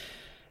 because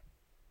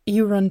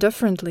you run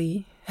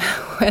differently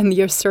when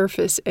your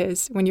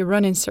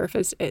running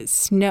surface is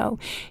snow.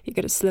 You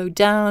got to slow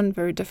down,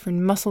 very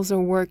different muscles are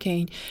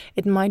working.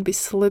 It might be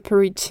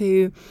slippery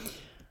too.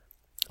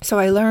 So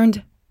I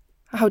learned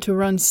how to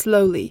run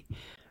slowly,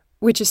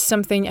 which is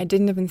something I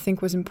didn't even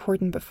think was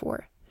important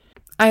before.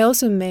 I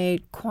also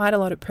made quite a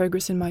lot of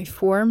progress in my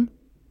form.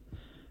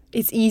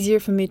 It's easier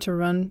for me to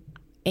run,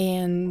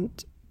 and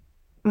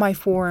my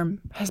form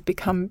has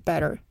become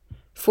better,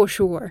 for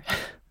sure.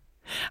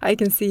 I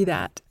can see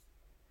that.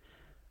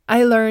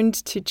 I learned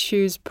to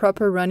choose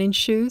proper running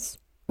shoes,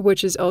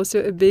 which is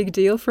also a big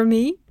deal for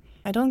me.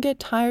 I don't get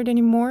tired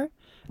anymore.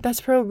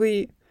 That's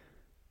probably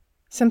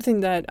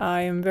something that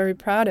I am very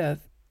proud of.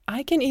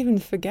 I can even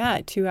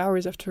forget 2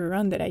 hours after a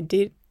run that I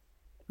did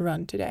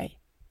run today.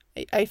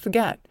 I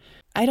forget.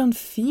 I don't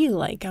feel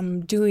like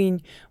I'm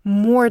doing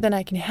more than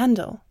I can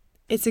handle.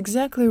 It's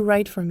exactly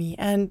right for me.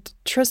 And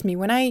trust me,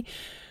 when I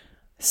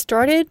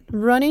started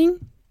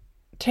running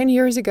 10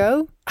 years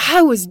ago,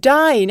 I was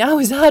dying. I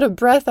was out of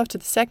breath after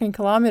the second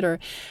kilometer.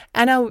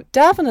 And I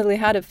definitely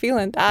had a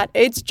feeling that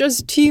it's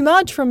just too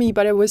much for me.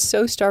 But I was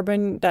so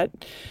stubborn that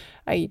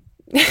I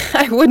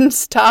wouldn't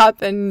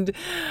stop. And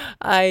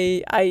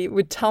I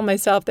would tell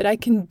myself that I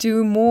can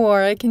do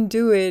more. I can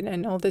do it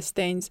and all these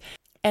things.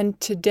 And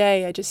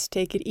today I just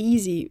take it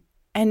easy.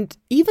 And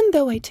even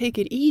though I take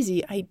it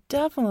easy, I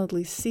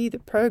definitely see the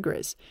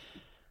progress.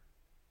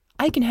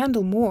 I can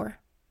handle more.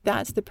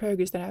 That's the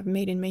progress that I've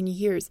made in many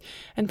years.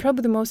 And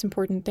probably the most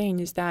important thing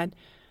is that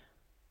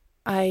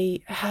I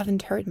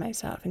haven't hurt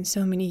myself in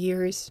so many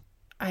years.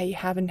 I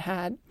haven't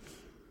had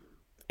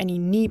any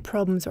knee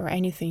problems or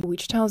anything,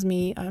 which tells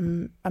me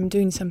I'm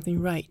doing something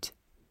right.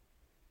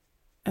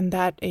 And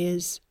that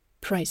is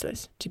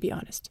priceless, to be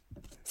honest.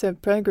 So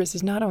progress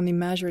is not only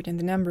measured in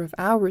the number of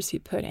hours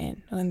you put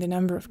in and the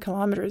number of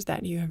kilometers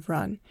that you have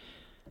run.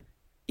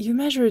 You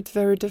measure it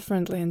very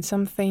differently, and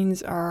some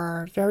things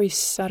are very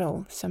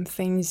subtle. Some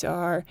things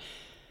are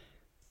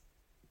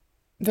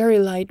very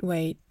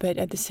lightweight, but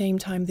at the same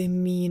time they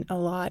mean a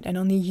lot, and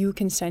only you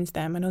can sense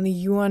them, and only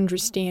you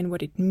understand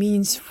what it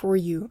means for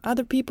you.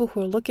 Other people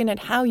who are looking at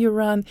how you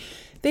run,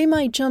 they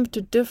might jump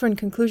to different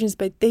conclusions,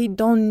 but they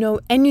don't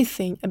know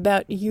anything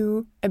about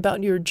you,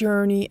 about your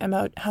journey,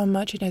 about how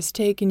much it has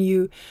taken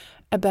you,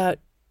 about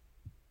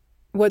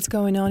what's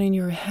going on in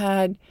your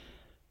head.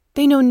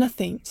 They know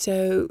nothing,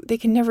 so they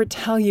can never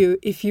tell you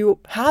if you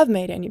have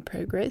made any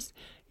progress.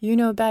 You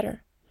know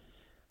better.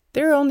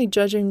 They're only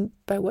judging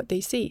by what they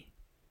see.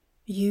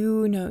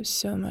 You know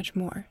so much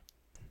more.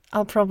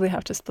 I'll probably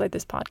have to split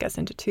this podcast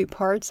into 2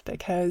 parts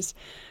because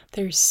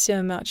there's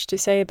so much to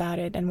say about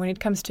it. And when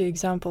it comes to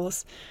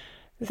examples,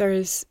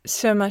 there's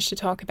so much to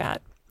talk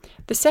about.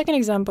 The second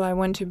example I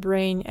want to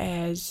bring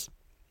is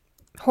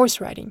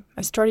horse riding.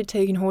 I started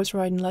taking horse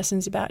riding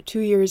lessons about 2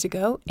 years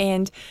ago,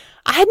 and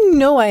I had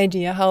no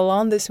idea how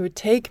long this would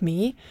take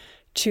me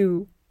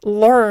to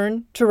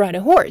learn to ride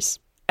a horse.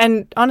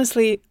 And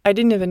honestly, I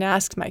didn't even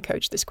ask my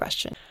coach this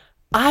question.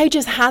 I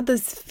just had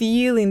this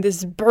feeling,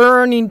 this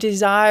burning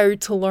desire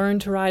to learn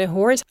to ride a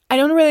horse. I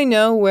don't really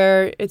know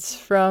where it's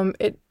from.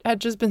 It had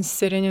just been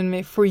sitting in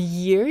me for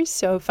years.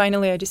 So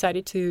finally I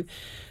decided to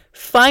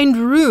find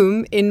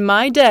room in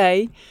my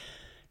day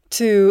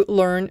to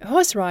learn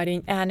horse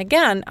riding. And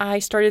again, I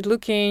started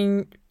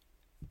looking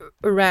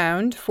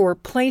around for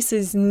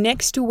places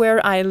next to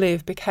where I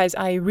live because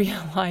I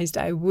realized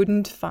I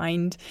wouldn't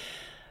find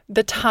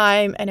the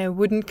time and I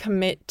wouldn't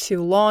commit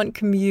to long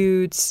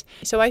commutes.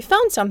 So I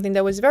found something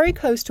that was very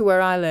close to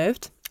where I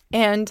lived,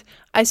 and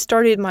I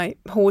started my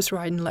horse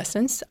riding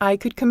lessons. I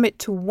could commit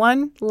to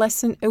 1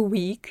 lesson a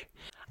week.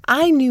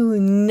 I knew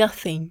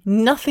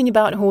nothing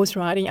about horse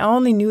riding. I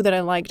only knew that I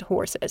liked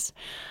horses.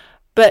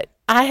 But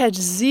I had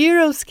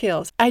 0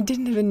 skills. I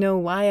didn't even know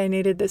why I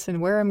needed this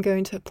and where I'm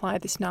going to apply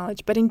this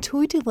knowledge. But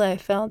intuitively, I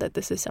felt that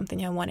this is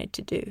something I wanted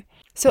to do.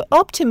 So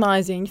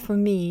optimizing for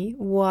me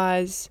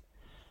was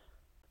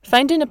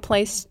finding a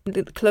place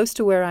close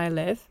to where I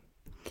live,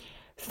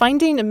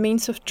 finding a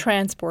means of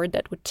transport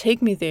that would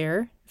take me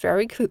there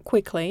very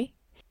quickly,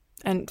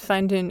 and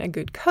finding a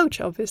good coach,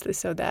 obviously,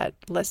 so that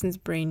lessons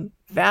bring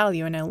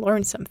value and I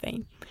learn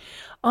something.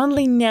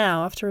 Only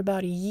now, after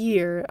about a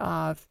year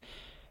of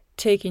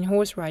taking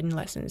horse riding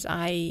lessons,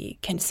 I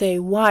can say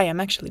why I'm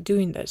actually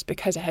doing this,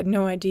 because I had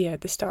no idea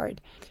at the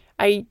start.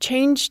 I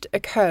changed a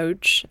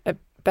coach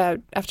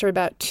after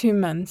about 2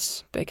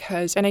 months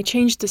and I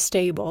changed the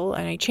stable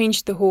and I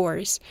changed the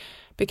horse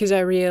because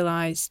I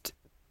realized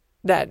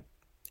that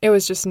it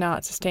was just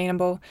not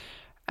sustainable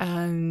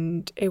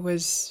and it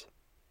was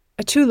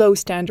a too low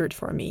standard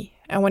for me.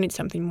 I wanted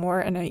something more,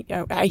 and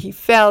I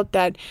felt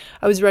that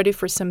I was ready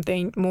for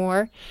something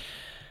more,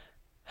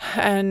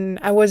 and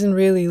I wasn't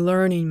really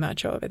learning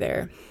much over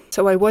there.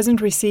 So I wasn't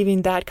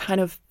receiving that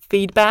kind of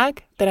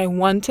feedback that I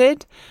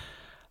wanted,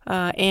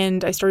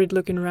 and I started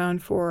looking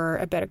around for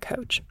a better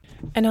coach.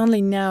 And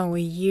only now, a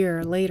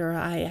year later,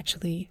 I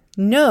actually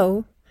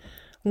know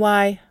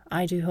why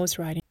I do horse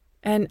riding.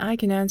 And I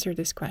can answer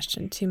this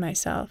question to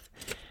myself.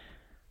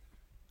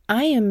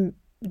 I am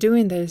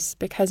doing this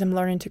because I'm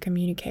learning to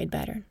communicate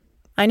better.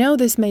 I know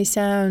this may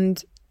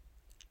sound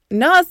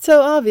not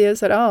so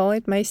obvious at all.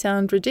 It may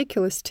sound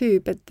ridiculous too,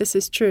 but this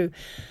is true.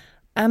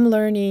 I'm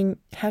learning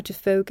how to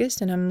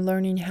focus and I'm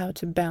learning how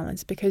to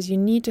balance, because you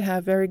need to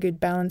have very good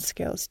balance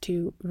skills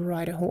to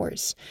ride a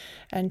horse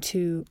and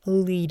to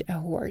lead a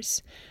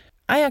horse.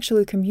 I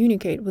actually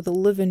communicate with a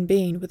living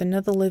being, with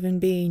another living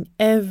being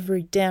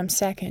every damn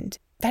second.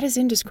 That is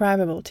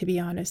indescribable, to be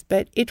honest,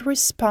 but it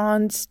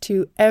responds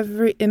to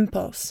every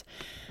impulse.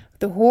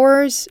 The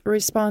horse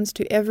responds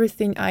to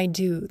everything I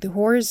do. The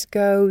horse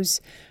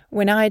goes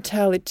when I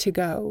tell it to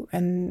go,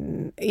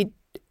 and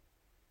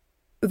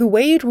the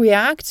way it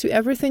reacts to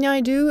everything I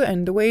do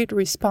and the way it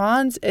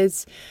responds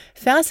is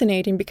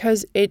fascinating,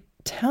 because it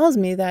tells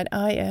me that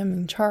I am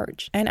in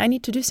charge and I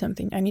need to do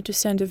something. I need to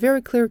send a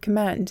very clear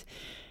command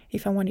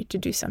if I want it to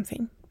do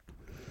something.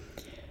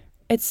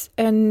 It's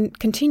a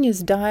continuous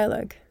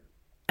dialogue,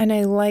 and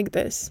I like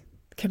this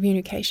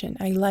communication.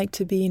 I like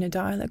to be in a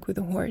dialogue with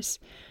a horse,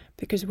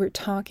 because we're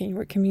talking,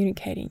 we're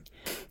communicating.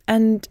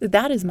 And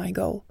that is my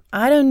goal.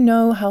 I don't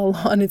know how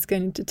long it's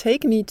going to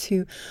take me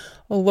to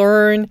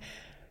learn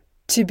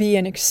to be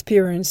an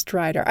experienced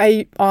rider.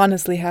 I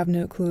honestly have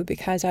no clue,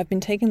 because I've been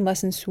taking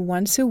lessons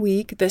once a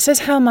week. This is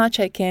how much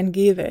I can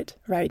give it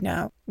right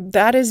now.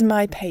 That is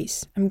my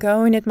pace. I'm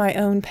going at my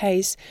own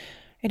pace,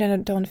 and I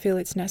don't feel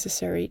it's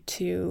necessary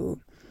to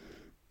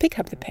pick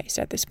up the pace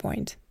at this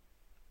point,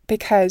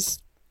 because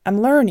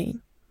I'm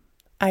learning.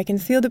 I can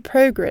feel the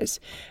progress,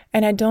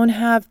 and I don't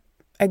have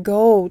a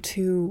goal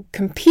to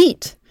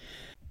compete,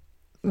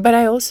 but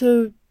I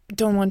also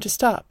don't want to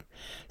stop.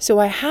 So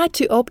I had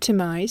to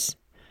optimize,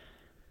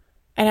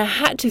 and I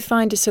had to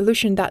find a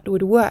solution that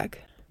would work.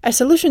 A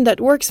solution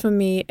that works for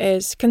me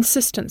is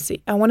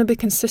consistency. I want to be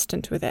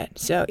consistent with it.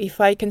 So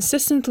if I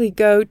consistently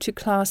go to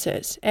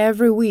classes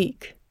every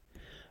week,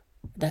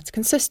 that's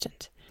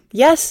consistent.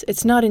 Yes,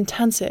 it's not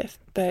intensive,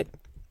 but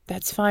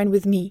that's fine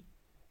with me,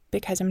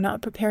 because I'm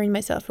not preparing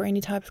myself for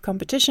any type of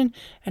competition,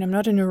 and I'm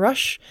not in a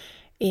rush,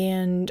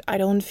 and I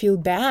don't feel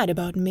bad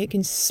about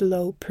making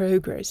slow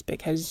progress,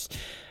 because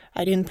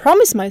I didn't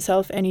promise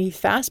myself any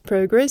fast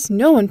progress.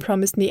 No one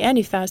promised me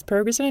any fast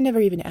progress, and I never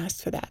even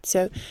asked for that.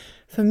 So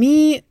for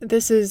me,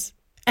 this is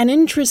an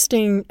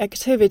interesting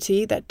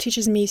activity that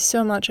teaches me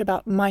so much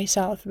about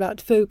myself,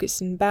 about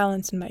focus and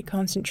balance and my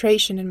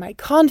concentration and my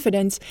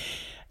confidence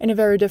in a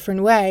very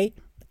different way.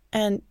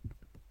 And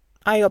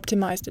I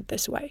optimized it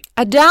this way.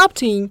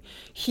 Adapting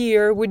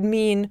here would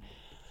mean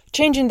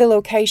changing the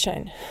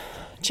location,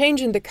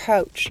 changing the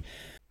coach.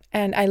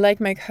 And I like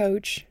my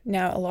coach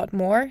now a lot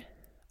more.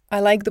 I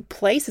like the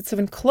place. It's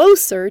even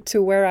closer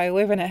to where I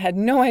live, and I had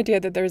no idea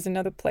that there's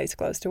another place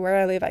close to where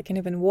I live. I can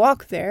even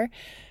walk there.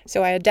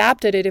 So I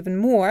adapted it even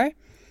more.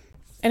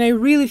 And I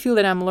really feel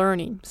that I'm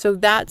learning. So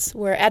that's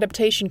where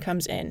adaptation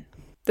comes in.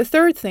 The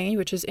third thing,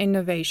 which is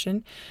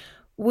innovation,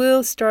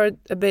 will start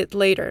a bit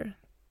later.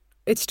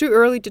 It's too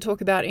early to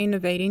talk about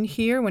innovating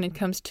here when it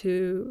comes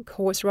to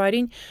horse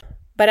riding,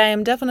 but I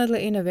am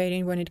definitely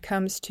innovating when it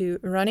comes to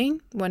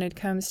running, when it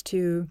comes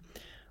to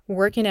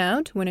working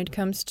out, when it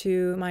comes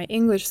to my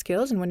English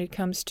skills, and when it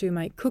comes to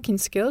my cooking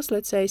skills.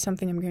 Let's say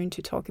something I'm going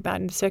to talk about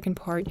in the second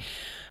part.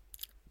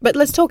 But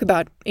let's talk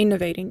about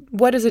innovating.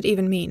 What does it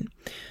even mean?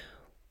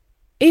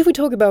 If we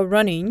talk about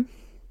running,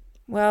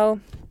 well,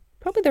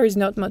 probably there is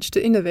not much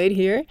to innovate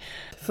here.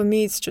 For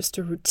me, it's just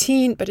a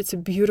routine, but it's a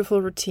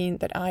beautiful routine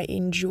that I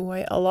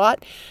enjoy a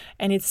lot.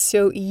 And it's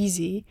so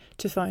easy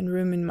to find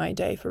room in my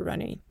day for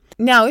running.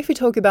 Now, if we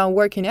talk about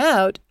working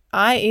out,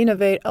 I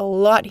innovate a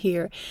lot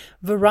here.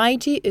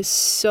 Variety is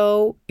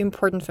so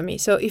important for me.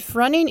 So if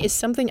running is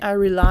something I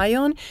rely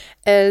on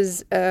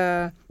as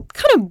a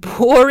kind of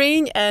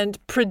boring and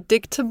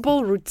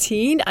predictable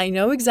routine, I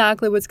know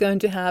exactly what's going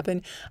to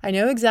happen. I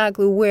know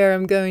exactly where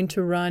I'm going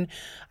to run.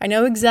 I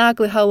know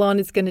exactly how long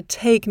it's going to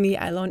take me.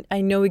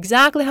 I know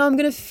exactly how I'm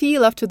going to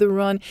feel after the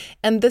run.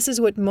 And this is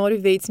what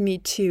motivates me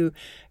to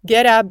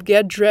get up,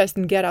 get dressed,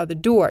 and get out the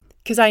door,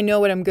 because I know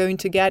what I'm going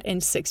to get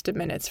in 60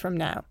 minutes from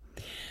now.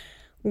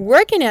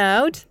 Working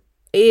out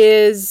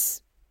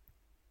is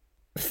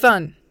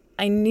fun.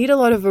 I need a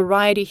lot of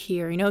variety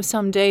here.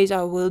 Some days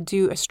I will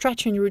do a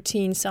stretching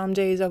routine. Some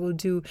days I will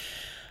do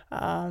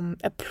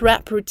a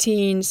prep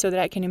routine so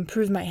that I can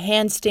improve my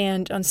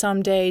handstand. On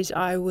some days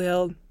I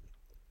will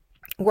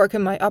work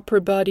on my upper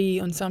body.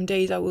 On some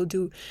days I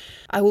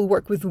will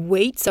work with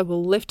weights. I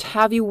will lift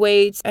heavy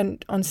weights.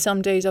 And on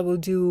some days I will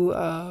do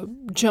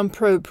jump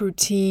rope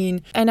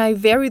routine. And I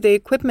vary the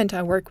equipment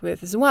I work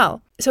with as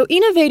well. So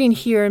innovating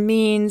here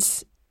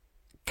means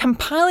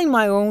compiling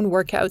my own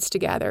workouts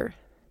together.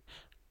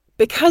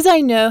 Because I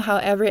know how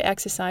every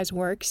exercise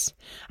works,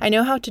 I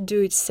know how to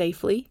do it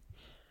safely.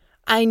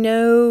 I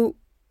know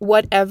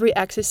what every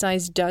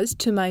exercise does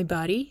to my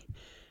body.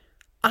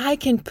 I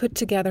can put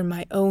together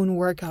my own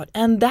workout.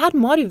 And that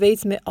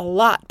motivates me a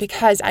lot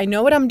because I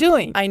know what I'm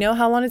doing. I know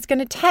how long it's going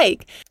to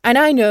take. And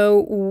I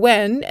know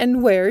when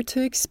and where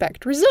to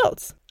expect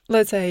results.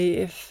 Let's say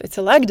if it's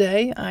a leg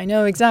day, I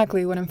know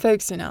exactly what I'm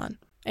focusing on.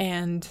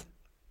 And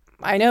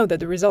I know that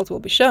the results will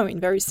be showing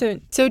very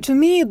soon. So to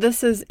me,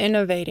 this is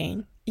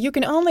innovating. You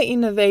can only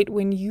innovate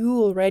when you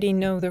already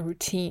know the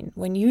routine,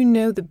 when you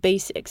know the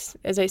basics.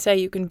 As I say,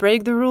 you can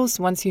break the rules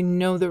once you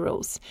know the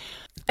rules.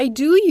 I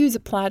do use a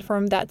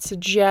platform that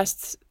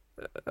suggests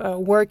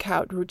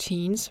workout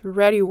routines,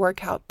 ready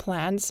workout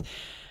plans.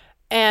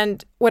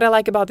 And what I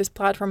like about this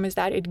platform is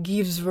that it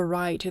gives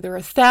variety. There are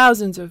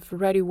thousands of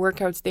ready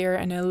workouts there,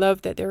 and I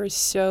love that they're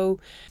so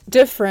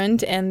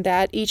different and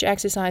that each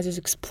exercise is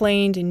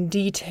explained in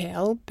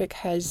detail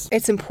because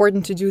it's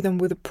important to do them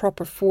with a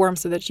proper form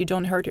so that you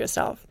don't hurt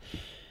yourself.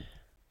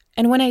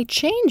 And when I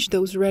change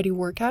those ready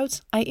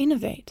workouts, I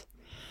innovate.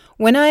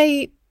 When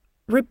I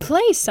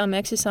replace some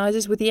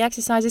exercises with the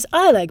exercises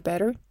I like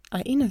better,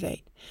 I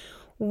innovate.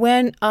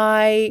 When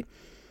I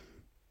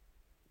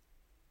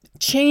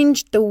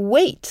change the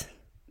weight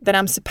that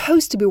I'm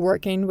supposed to be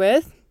working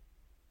with,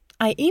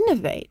 I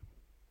innovate.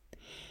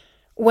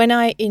 When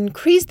I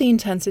increase the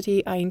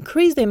intensity, I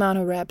increase the amount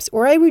of reps,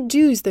 or I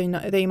reduce the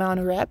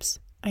amount of reps,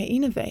 I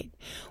innovate.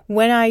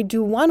 When I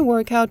do one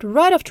workout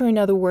right after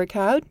another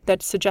workout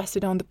that's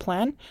suggested on the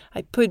plan,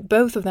 I put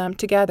both of them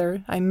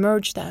together, I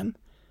merge them,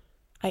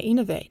 I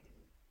innovate.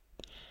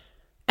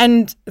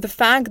 And the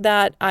fact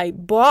that I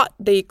bought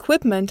the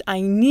equipment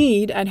I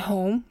need at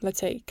home, let's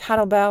say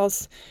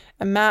kettlebells,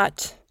 a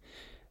mat,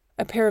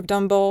 a pair of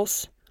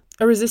dumbbells,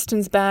 a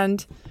resistance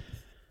band,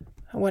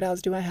 what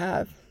else do I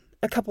have?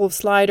 A couple of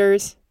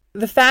sliders.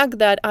 The fact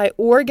that I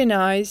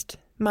organized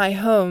my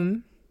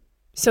home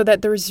so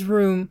that there's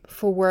room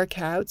for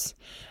workouts,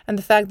 and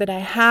the fact that I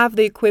have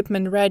the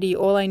equipment ready,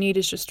 all I need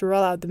is just to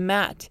roll out the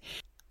mat.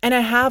 And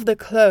I have the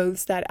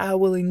clothes that I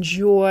will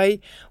enjoy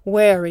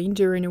wearing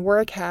during a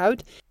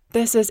workout.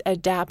 This is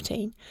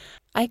adapting.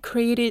 I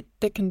created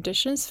the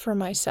conditions for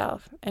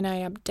myself and I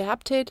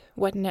adapted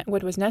what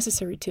was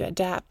necessary to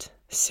adapt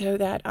so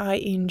that I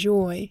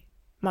enjoy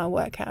my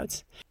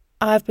workouts.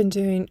 I've been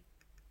doing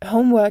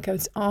home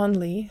workouts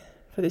only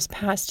for this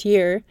past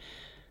year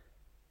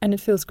and it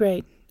feels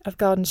great. I've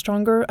gotten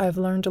stronger. I've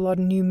learned a lot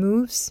of new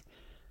moves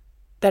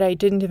that I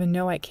didn't even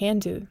know I can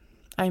do.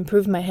 I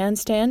improved my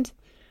handstand.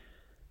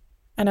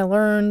 And I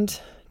learned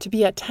to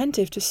be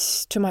attentive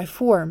to my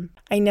form.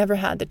 I never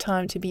had the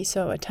time to be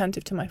so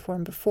attentive to my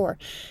form before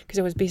because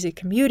I was busy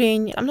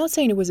commuting. I'm not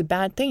saying it was a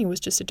bad thing. It was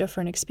just a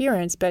different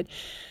experience. But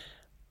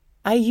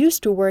I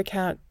used to work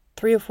out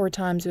 3 or 4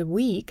 times a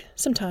week.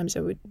 Sometimes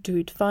I would do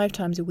it 5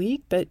 times a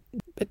week. But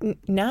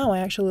now I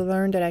actually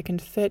learned that I can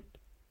fit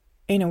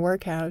in a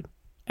workout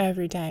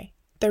every day.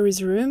 There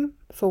is room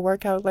for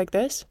workout like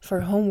this, for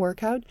a home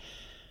workout,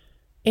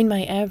 in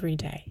my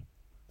everyday.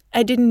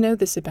 I didn't know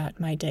this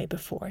about my day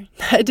before.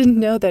 I didn't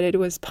know that it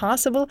was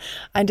possible.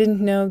 I didn't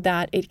know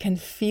that it can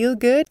feel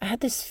good. I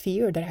had this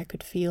fear that I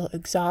could feel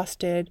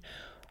exhausted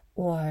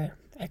or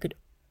I could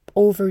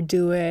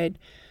overdo it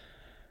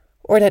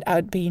or that I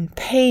would be in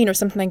pain or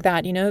something like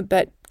that,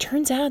 But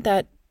turns out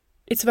that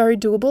it's very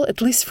doable,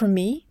 at least for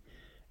me,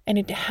 and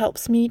it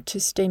helps me to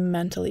stay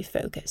mentally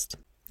focused.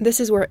 This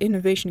is where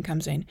innovation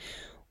comes in.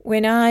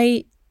 When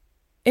I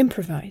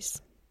improvise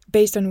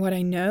based on what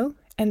I know,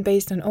 and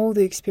based on all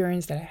the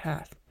experience that I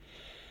have.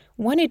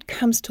 When it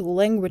comes to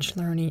language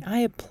learning, I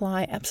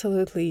apply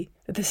absolutely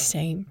the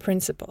same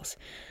principles.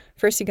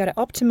 First, you got to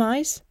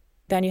optimize,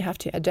 then you have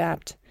to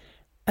adapt,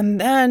 and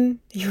then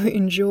you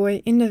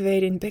enjoy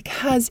innovating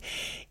because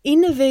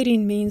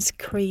innovating means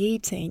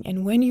creating.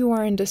 And when you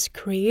are in this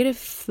creative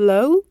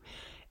flow,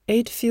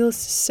 it feels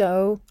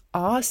so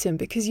awesome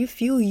because you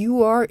feel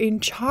you are in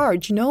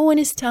charge. No one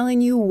is telling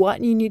you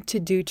what you need to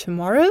do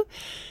tomorrow.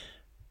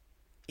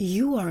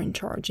 You are in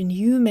charge and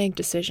you make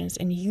decisions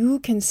and you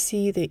can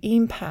see the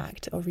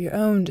impact of your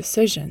own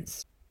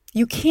decisions.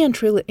 You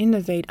can't really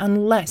innovate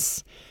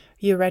unless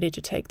you're ready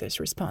to take this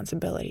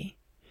responsibility.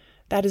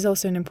 That is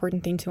also an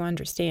important thing to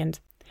understand.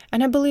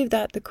 And I believe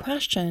that the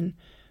question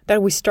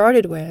that we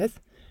started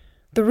with,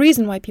 the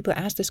reason why people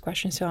ask this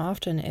question so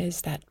often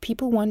is that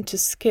people want to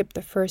skip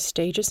the first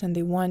stages and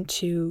they want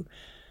to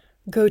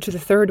go to the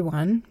third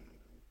one.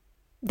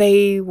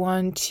 They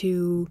want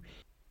to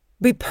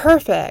be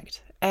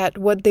perfect at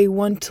what they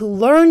want to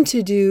learn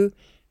to do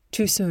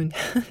too soon.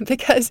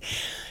 Because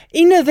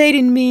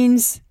innovating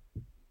means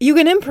You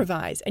can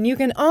improvise, and you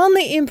can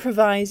only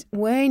improvise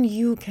when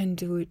you can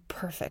do it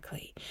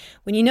perfectly.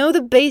 When you know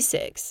the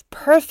basics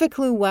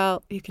perfectly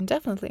well, you can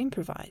definitely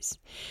improvise.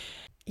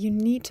 You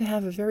need to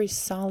have a very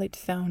solid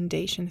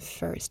foundation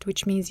first,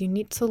 which means you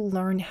need to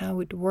learn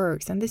how it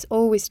works. And this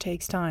always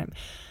takes time.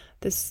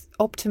 This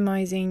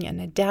optimizing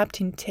and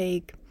adapting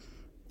take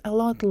a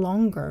lot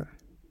longer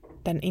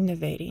than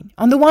innovating.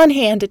 On the one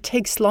hand, it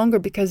takes longer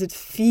because it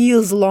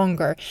feels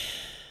longer.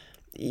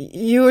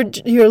 You're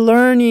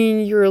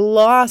learning, you're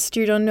lost,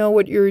 you don't know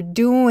what you're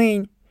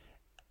doing.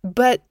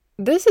 But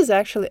this is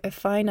actually a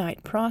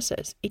finite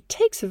process. It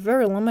takes a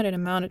very limited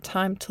amount of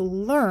time to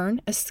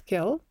learn a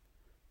skill,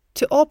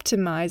 to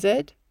optimize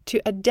it,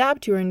 to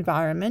adapt your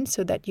environment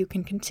so that you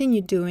can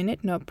continue doing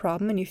it, no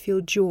problem, and you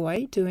feel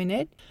joy doing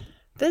it.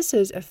 This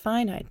is a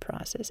finite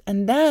process.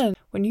 And then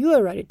when you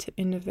are ready to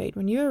innovate,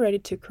 when you are ready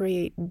to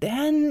create,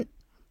 then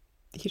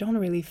you don't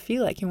really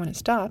feel like you want to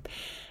stop.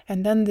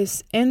 And then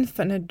this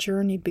infinite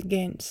journey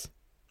begins.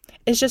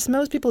 It's just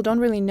most people don't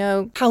really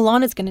know how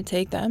long it's going to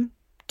take them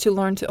to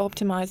learn to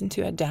optimize and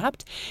to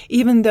adapt,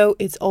 even though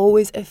it's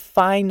always a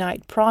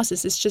finite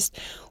process. It's just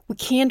we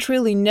can't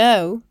really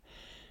know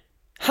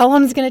how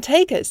long it's going to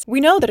take us.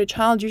 We know that a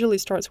child usually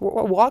starts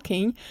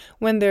walking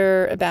when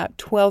they're about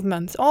 12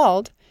 months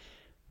old.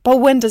 But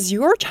when does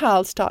your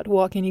child start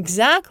walking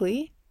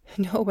exactly?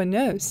 No one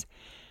knows.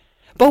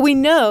 But we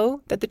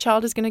know that the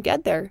child is going to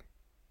get there.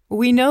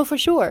 We know for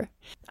sure.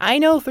 I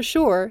know for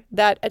sure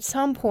that at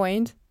some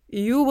point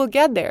you will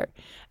get there.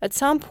 At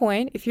some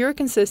point, if you're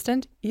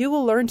consistent, you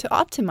will learn to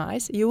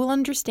optimize. You will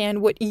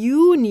understand what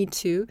you need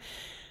to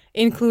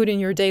include in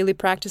your daily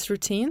practice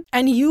routine.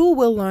 And you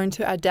will learn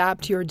to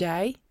adapt your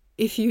day.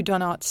 If you do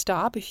not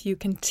stop, if you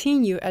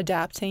continue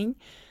adapting,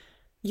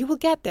 you will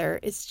get there.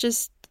 It's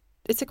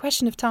a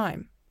question of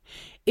time.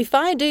 If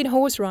I did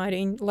horse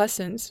riding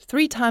lessons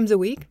 3 times a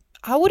week,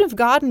 I would have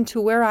gotten to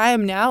where I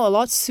am now a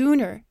lot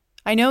sooner.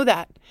 I know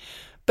that.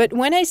 But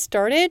when I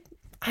started,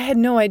 I had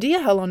no idea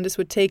how long this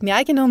would take me.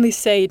 I can only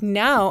say it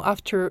now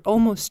after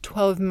almost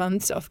 12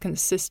 months of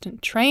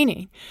consistent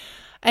training.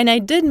 And I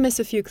did miss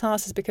a few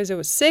classes because I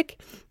was sick,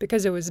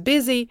 because I was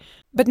busy,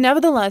 but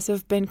nevertheless,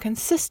 I've been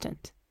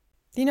consistent.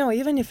 You know,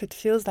 even if it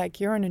feels like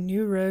you're on a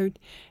new road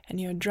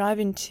and you're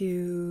driving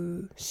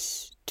to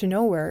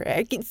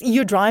nowhere,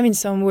 you're driving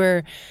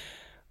somewhere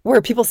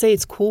where people say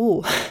it's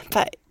cool,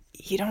 but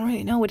you don't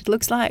really know what it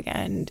looks like,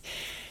 and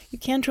you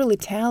can't really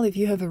tell if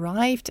you have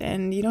arrived,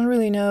 and you don't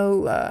really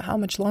know how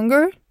much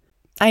longer.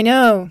 I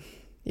know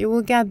you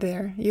will get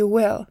there. You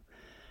will.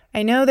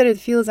 I know that it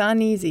feels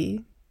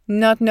uneasy,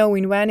 not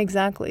knowing when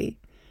exactly,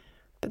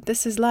 but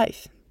this is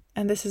life,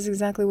 and this is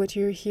exactly what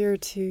you're here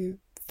to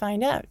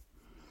find out.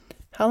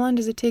 How long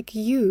does it take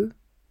you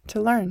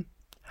to learn?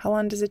 How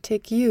long does it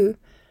take you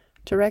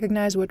to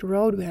recognize what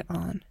road we're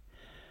on?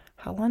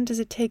 How long does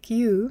it take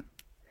you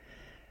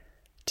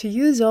to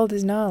use all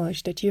this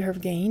knowledge that you have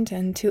gained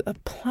and to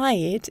apply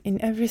it in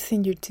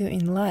everything you do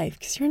in life?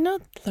 Because you're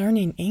not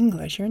learning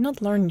English, you're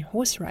not learning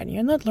horse riding,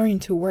 you're not learning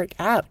to work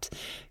out.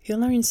 You're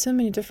learning so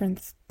many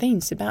different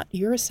things about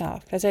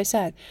yourself. As I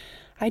said,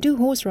 I do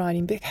horse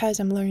riding because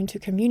I'm learning to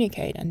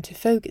communicate and to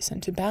focus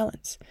and to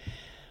balance.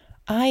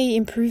 I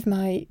improve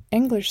my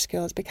English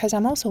skills because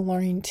I'm also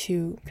learning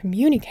to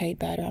communicate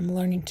better. I'm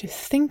learning to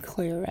think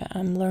clearer.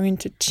 I'm learning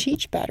to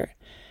teach better.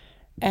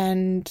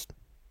 And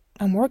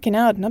I'm working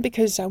out not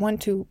because I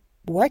want to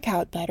work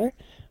out better,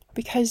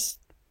 because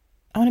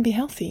I want to be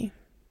healthy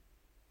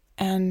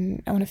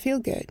and I want to feel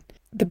good.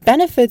 The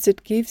benefits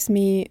it gives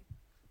me,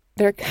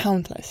 they're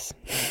countless.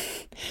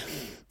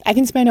 I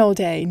can spend all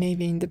day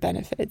naming the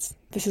benefits.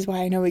 This is why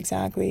I know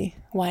exactly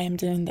why I'm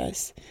doing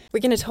this. We're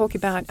going to talk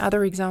about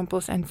other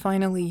examples and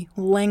finally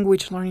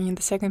language learning in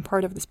the second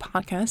part of this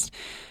podcast,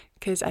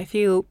 because I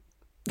feel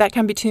that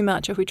can be too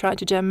much if we try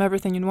to jam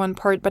everything in one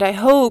part. But I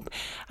hope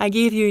I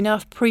gave you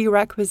enough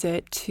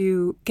prerequisite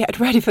to get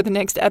ready for the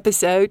next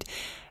episode.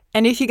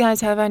 And if you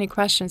guys have any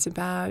questions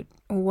about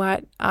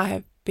what I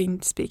have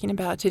been speaking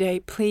about today,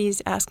 please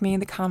ask me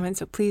in the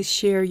comments, or please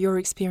share your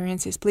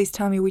experiences. Please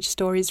tell me which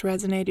stories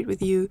resonated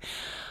with you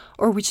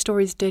or which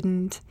stories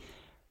didn't.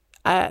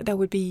 That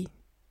would be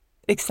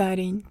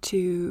exciting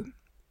to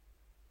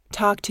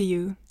talk to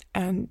you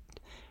and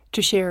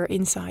to share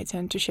insights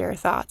and to share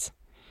thoughts.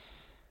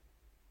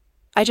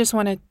 I just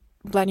want to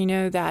let you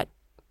know that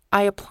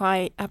I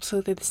apply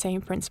absolutely the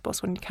same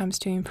principles when it comes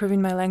to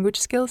improving my language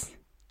skills,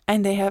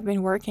 and they have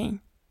been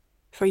working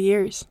for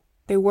years.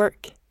 They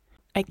work.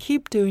 I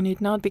keep doing it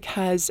not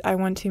because I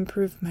want to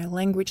improve my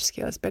language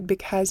skills, but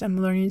because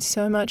I'm learning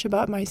so much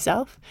about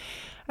myself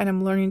and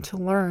I'm learning to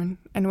learn.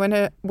 And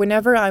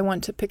whenever I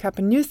want to pick up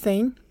a new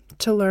thing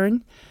to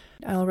learn,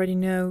 I already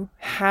know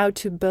how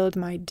to build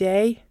my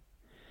day,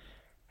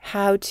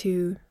 how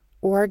to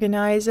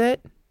organize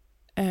it,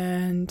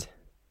 and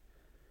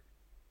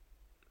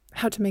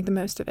how to make the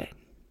most of it.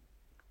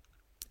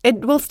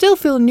 It will still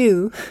feel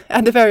new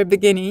at the very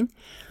beginning,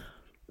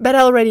 but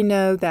I already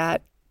know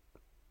that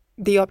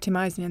the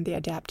optimizing and the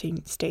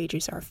adapting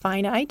stages are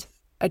finite.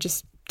 I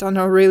just don't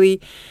know really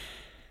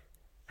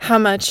how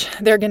much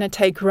they're going to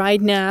take right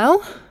now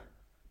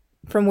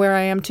from where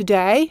I am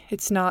today.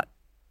 It's not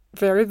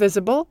very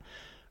visible,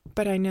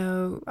 but I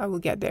know I will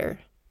get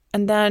there.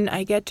 And then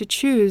I get to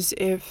choose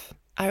if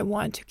I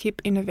want to keep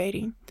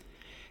innovating.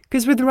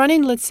 Because with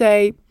running, let's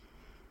say,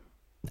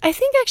 I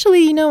think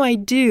actually, I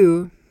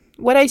do.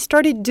 What I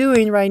started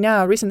doing right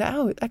now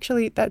recently,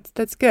 actually,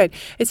 that's good.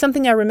 It's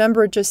something I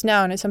remembered just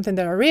now, and it's something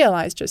that I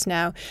realized just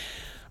now.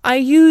 I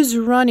use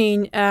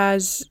running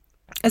as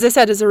I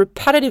said, as a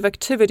repetitive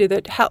activity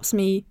that helps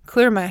me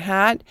clear my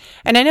head.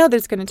 And I know that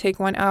it's going to take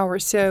 1 hour,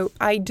 so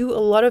I do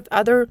a lot of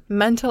other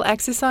mental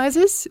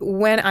exercises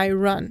when I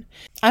run.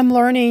 I'm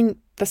learning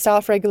the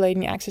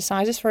self-regulating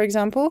exercises, for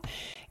example,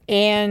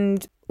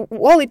 and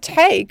all it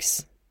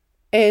takes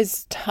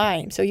is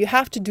time. So you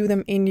have to do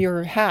them in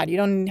your head. You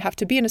don't have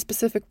to be in a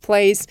specific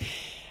place.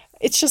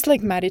 It's just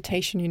like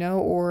meditation,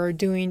 or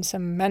doing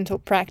some mental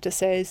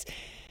practices.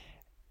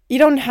 You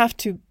don't have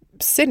to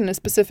sit in a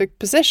specific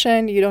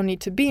position. You don't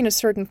need to be in a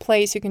certain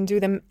place. You can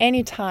do them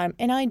anytime.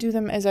 And I do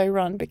them as I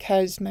run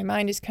because my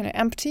mind is kind of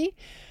empty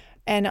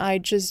and I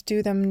just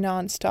do them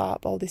nonstop,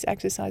 all these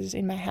exercises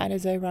in my head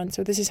as I run.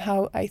 So this is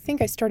how I think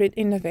I started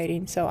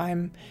innovating. So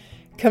I'm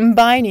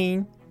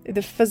combining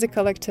the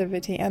physical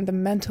activity and the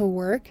mental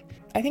work.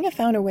 I think I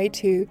found a way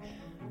to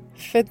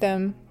fit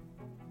them,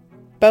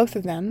 both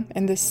of them,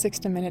 in this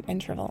 60-minute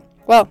interval.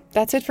 Well,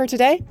 that's it for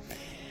today.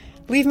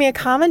 Leave me a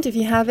comment if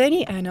you have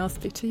any, and I'll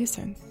speak to you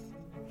soon.